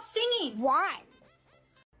 Eugene, stop singing. Why?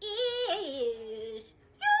 Is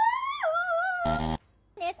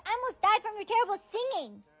Miss, I almost died from your terrible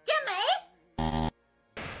singing. Gimme?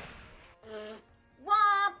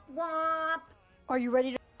 Wop, wop. Are you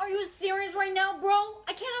ready to... Are you serious right now, bro?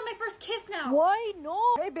 I can't have my first kiss now. Why? No.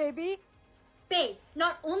 Hey, baby. Babe,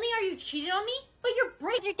 not only are you cheating on me, but you're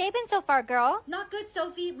How's your day been so far, girl? Not good,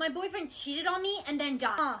 Sophie. My boyfriend cheated on me and then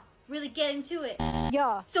died. Really get into it.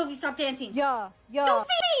 Yeah. Sophie, stop dancing. Yeah.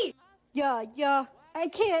 Sophie! Yeah. I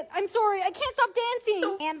can't. I'm sorry. I can't stop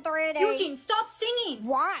dancing. And 3 days. Eugene, stop singing.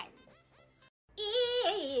 Why?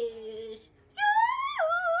 Is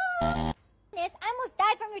Miss, I almost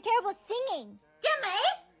died from your terrible singing. Gimme?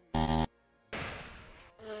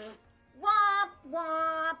 Wop,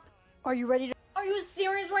 wop. Are you ready to... Are you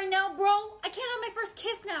serious right now, bro? I can't have my first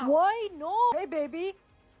kiss now. Why? No. Hey, baby.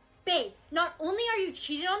 Babe, not only are you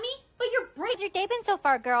cheating on me, but you're How's your day been so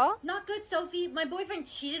far, girl? Not good, Sophie. My boyfriend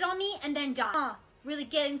cheated on me and then died. Really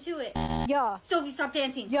get into it. Yeah. Sophie, stop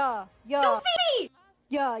dancing. Yeah. Sophie!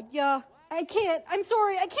 Yeah. I can't. I'm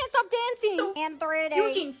sorry. I can't stop dancing. And 3 days.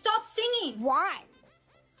 Eugene, stop singing. Why?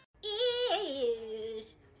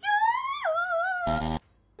 Is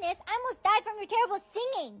Miss, I almost died from your terrible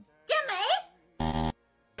singing. Gimme?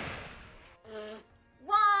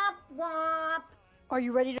 Wop, wop. Are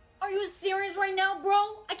you ready to... Are you serious right now,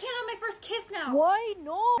 bro? I can't have my first kiss now. Why?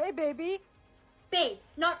 No. Hey, baby. Babe,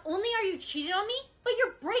 not only are you cheating on me, but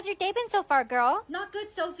you're How's your day been so far, girl? Not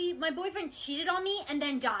good, Sophie. My boyfriend cheated on me and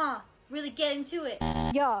then died. Really get into it.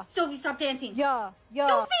 Yeah. Sophie, stop dancing. Yeah.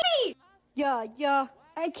 Sophie! Yeah.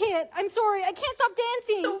 I can't. I'm sorry. I can't stop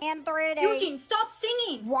dancing. And 3 days. Eugene, stop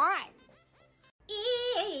singing. Why?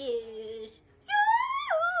 Is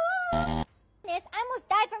Miss, I almost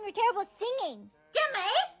died from your terrible singing.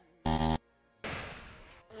 Gimme?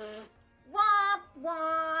 Wop,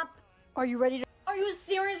 wop. Are you ready to... Are you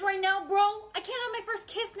serious right now, bro? I can't have my first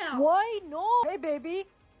kiss now. Why? No. Hey, baby.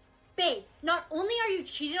 Babe, not only are you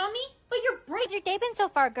cheating on me, but you're How's your day been so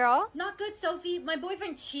far, girl? Not good, Sophie. My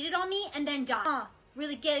boyfriend cheated on me and then died.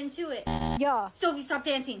 Really get into it. Yeah. Sophie, stop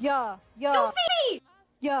dancing. Yeah. Sophie!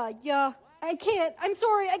 Yeah. I can't. I'm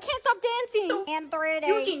sorry. I can't stop dancing. And 3 days.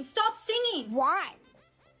 Eugene, stop singing. Why?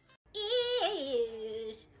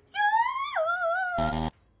 Is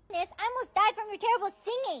Miss, I almost died from your terrible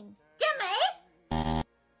singing. Gimme?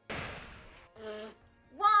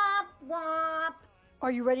 Wop, wop.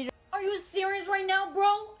 Are you ready to... Are you serious right now,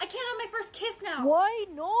 bro? I can't have my first kiss now. Why?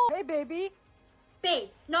 No. Hey, baby. Babe,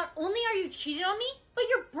 not only are you cheating on me, but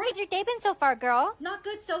you're How's your day been so far, girl? Not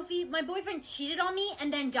good, Sophie. My boyfriend cheated on me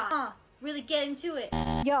and then died. Really get into it.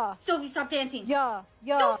 Yeah. Sophie, stop dancing. Yeah.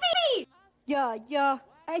 Sophie! Yeah.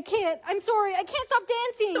 I can't. I'm sorry. I can't stop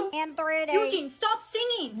dancing. And 3 days. Eugene, stop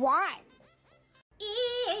singing. Why?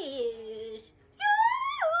 Is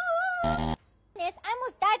Miss, I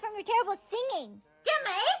almost died from your terrible singing.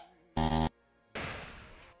 Gimme?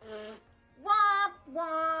 Wop,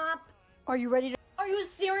 wop. Are you ready to... Are you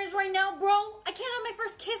serious right now, bro? I can't have my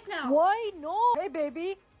first kiss now. Why? No. Hey,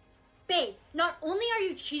 baby. Babe, not only are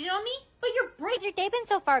you cheating on me, but you're How's your day been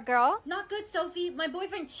so far, girl? Not good, Sophie. My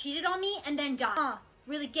boyfriend cheated on me and then died.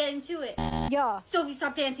 Really get into it. Yeah. Sophie,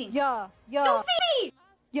 stop dancing. Yeah. Sophie!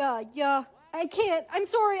 Yeah. I can't. I'm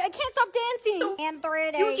sorry. I can't stop dancing. And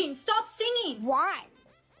 3 days. Eugene, stop singing. Why?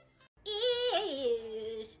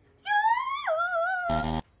 Is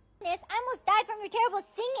Miss, I almost died from your terrible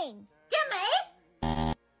singing. Gimme?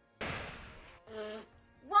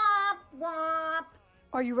 Wop, wop.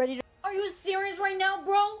 Are you ready to... Are you serious right now,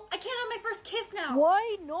 bro? I can't have my first kiss now.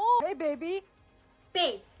 Why? No. Hey, baby.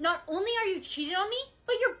 Babe, not only are you cheating on me,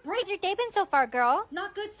 but you're How's your day been so far, girl?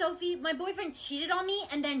 Not good, Sophie. My boyfriend cheated on me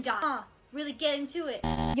and then died. really get into it.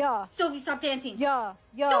 Yeah. Sophie, stop dancing. Yeah.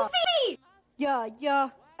 Sophie! Yeah.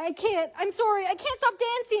 I can't. I'm sorry. I can't stop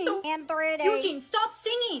dancing. And 3 days. Eugene, stop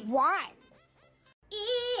singing. Why?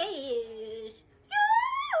 Is you.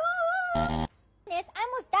 I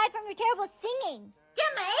almost died from your terrible singing.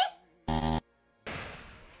 Gimme.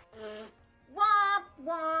 Womp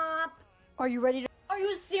womp. Are you ready to? Are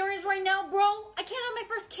you serious right now, bro? I can't have my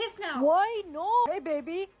first kiss now. Why? No. Hey,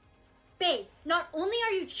 baby. Babe, not only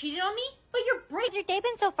are you cheating on me, but you're How's breaking. your day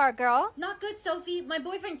been so far, girl? Not good, Sophie. My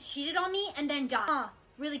boyfriend cheated on me and then died.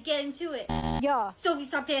 Really get into it. Yeah. Sophie,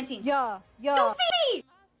 stop dancing. Yeah. Sophie!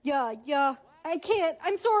 Yeah. I can't.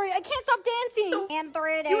 I'm sorry. I can't stop dancing. And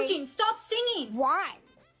 3 days. Eugene, stop singing. Why?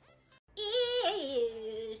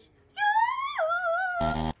 Is you.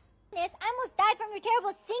 I almost died from your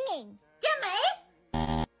terrible singing.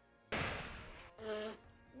 Gimme.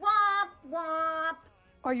 Womp womp.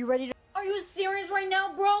 Are you ready to? Are you serious right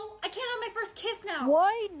now, bro? I can't have my first kiss now.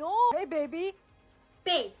 Why? No. Hey, baby.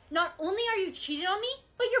 Babe, not only are you cheating on me,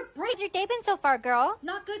 but you're breaking. How's your day been so far, girl?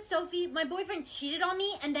 Not good, Sophie. My boyfriend cheated on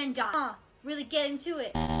me and then died. Really get into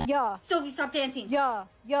it. Yeah. Sophie, stop dancing. Yeah.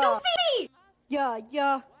 Sophie!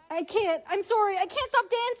 Yeah. I can't. I'm sorry. I can't stop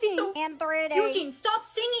dancing. And 3 days. Eugene, stop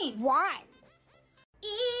singing. Why?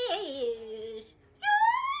 Is you.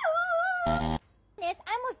 I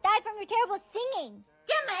almost died from your terrible singing.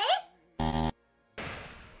 Gimme.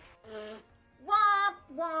 Womp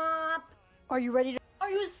womp. Are you ready to? Are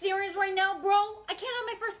you serious right now, bro? I can't have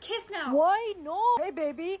my first kiss now. Why? No. Hey,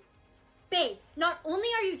 baby. Babe, not only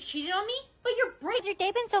are you cheating on me, but you're How's breaking. your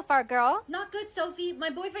day been so far, girl? Not good, Sophie. My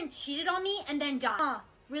boyfriend cheated on me and then died.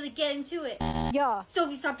 Really get into it. Yeah.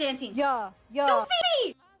 Sophie, stop dancing. Yeah.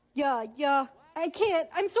 Sophie! Yeah. I can't.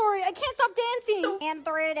 I'm sorry. I can't stop dancing. And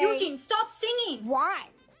 3 days. Eugene, stop singing. Why?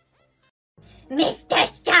 Mr.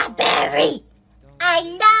 Strawberry, I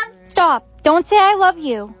love. Stop. Don't say I love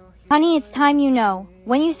you. Honey, it's time you know.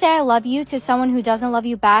 When you say I love you to someone who doesn't love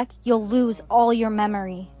you back, you'll lose all your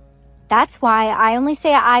memory. That's why I only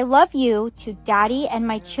say I love you to Daddy and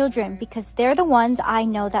my children because they're the ones I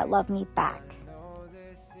know that love me back.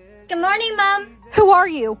 Good morning, Mom. Who are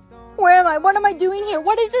you? Where am I? What am I doing here?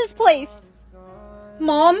 What is this place?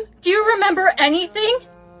 Mom, do you remember anything?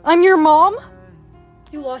 I'm your mom?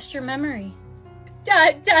 You lost your memory.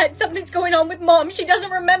 Dad, something's going on with Mom. She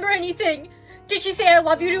doesn't remember anything. Did she say I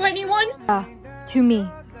love you to anyone? Yeah, to me.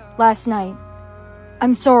 Last night.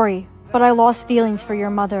 I'm sorry, but I lost feelings for your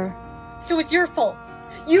mother. So it's your fault.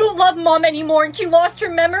 You don't love Mom anymore and she lost her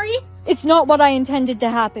memory? It's not what I intended to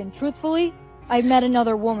happen. Truthfully, I've met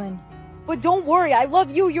another woman. But don't worry, I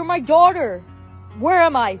love you. You're my daughter. Where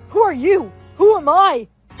am I? Who are you? Who am I?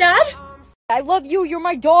 Dad? I love you. You're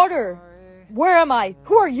my daughter. Where am I?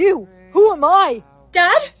 Who are you? Who am I?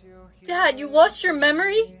 Dad, you lost your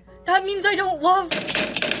memory? That means I don't love...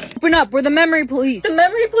 Open up. We're the memory police. The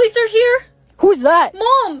memory police are here? Who's that?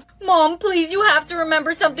 Mom, please, you have to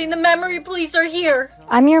remember something. The memory police are here.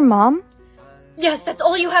 I'm your mom? Yes, that's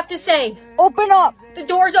all you have to say. Open up. The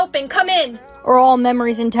door's open. Come in. Are all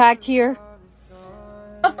memories intact here?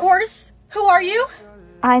 Of course. Who are you?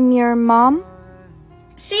 I'm your mom?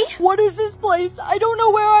 See? What is this place? I don't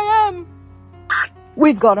know where I am.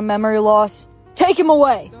 We've got a memory loss. Take him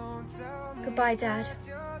away. Goodbye, Dad.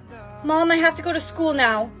 Mom, I have to go to school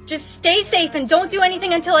now. Just stay safe and don't do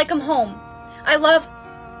anything until I come home. I love...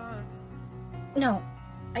 No,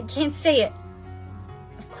 I can't say it.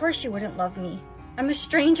 Of course you wouldn't love me. I'm a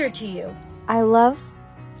stranger to you. I love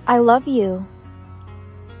you.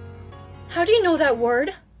 How do you know that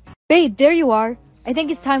word? Babe, there you are. I think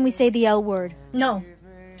it's time we say the L word. No,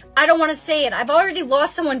 I don't want to say it. I've already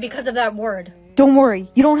lost someone because of that word. Don't worry.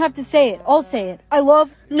 You don't have to say it. I'll say it.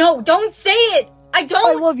 No, don't say it. I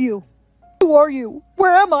love you. Who are you?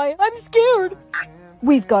 Where am I? I'm scared.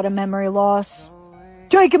 We've got a memory loss.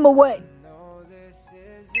 Take him away.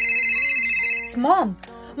 It's Mom.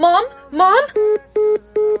 Mom?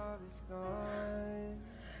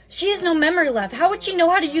 She has no memory left. How would she know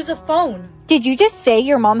how to use a phone? Did you just say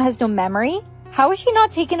your mom has no memory? How is she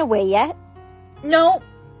not taken away yet? No,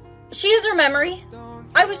 she has her memory.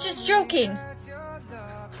 I was just joking.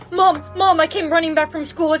 Mom, I came running back from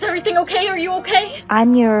school. Is everything okay? Are you okay?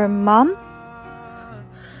 I'm your mom?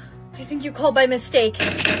 I think you called by mistake.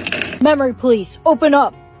 Memory police, open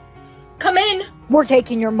up. Come in. We're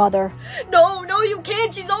taking your mother. No, you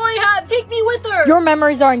can't. She's all I have. Take me with her. Your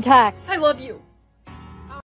memories are intact. I love you.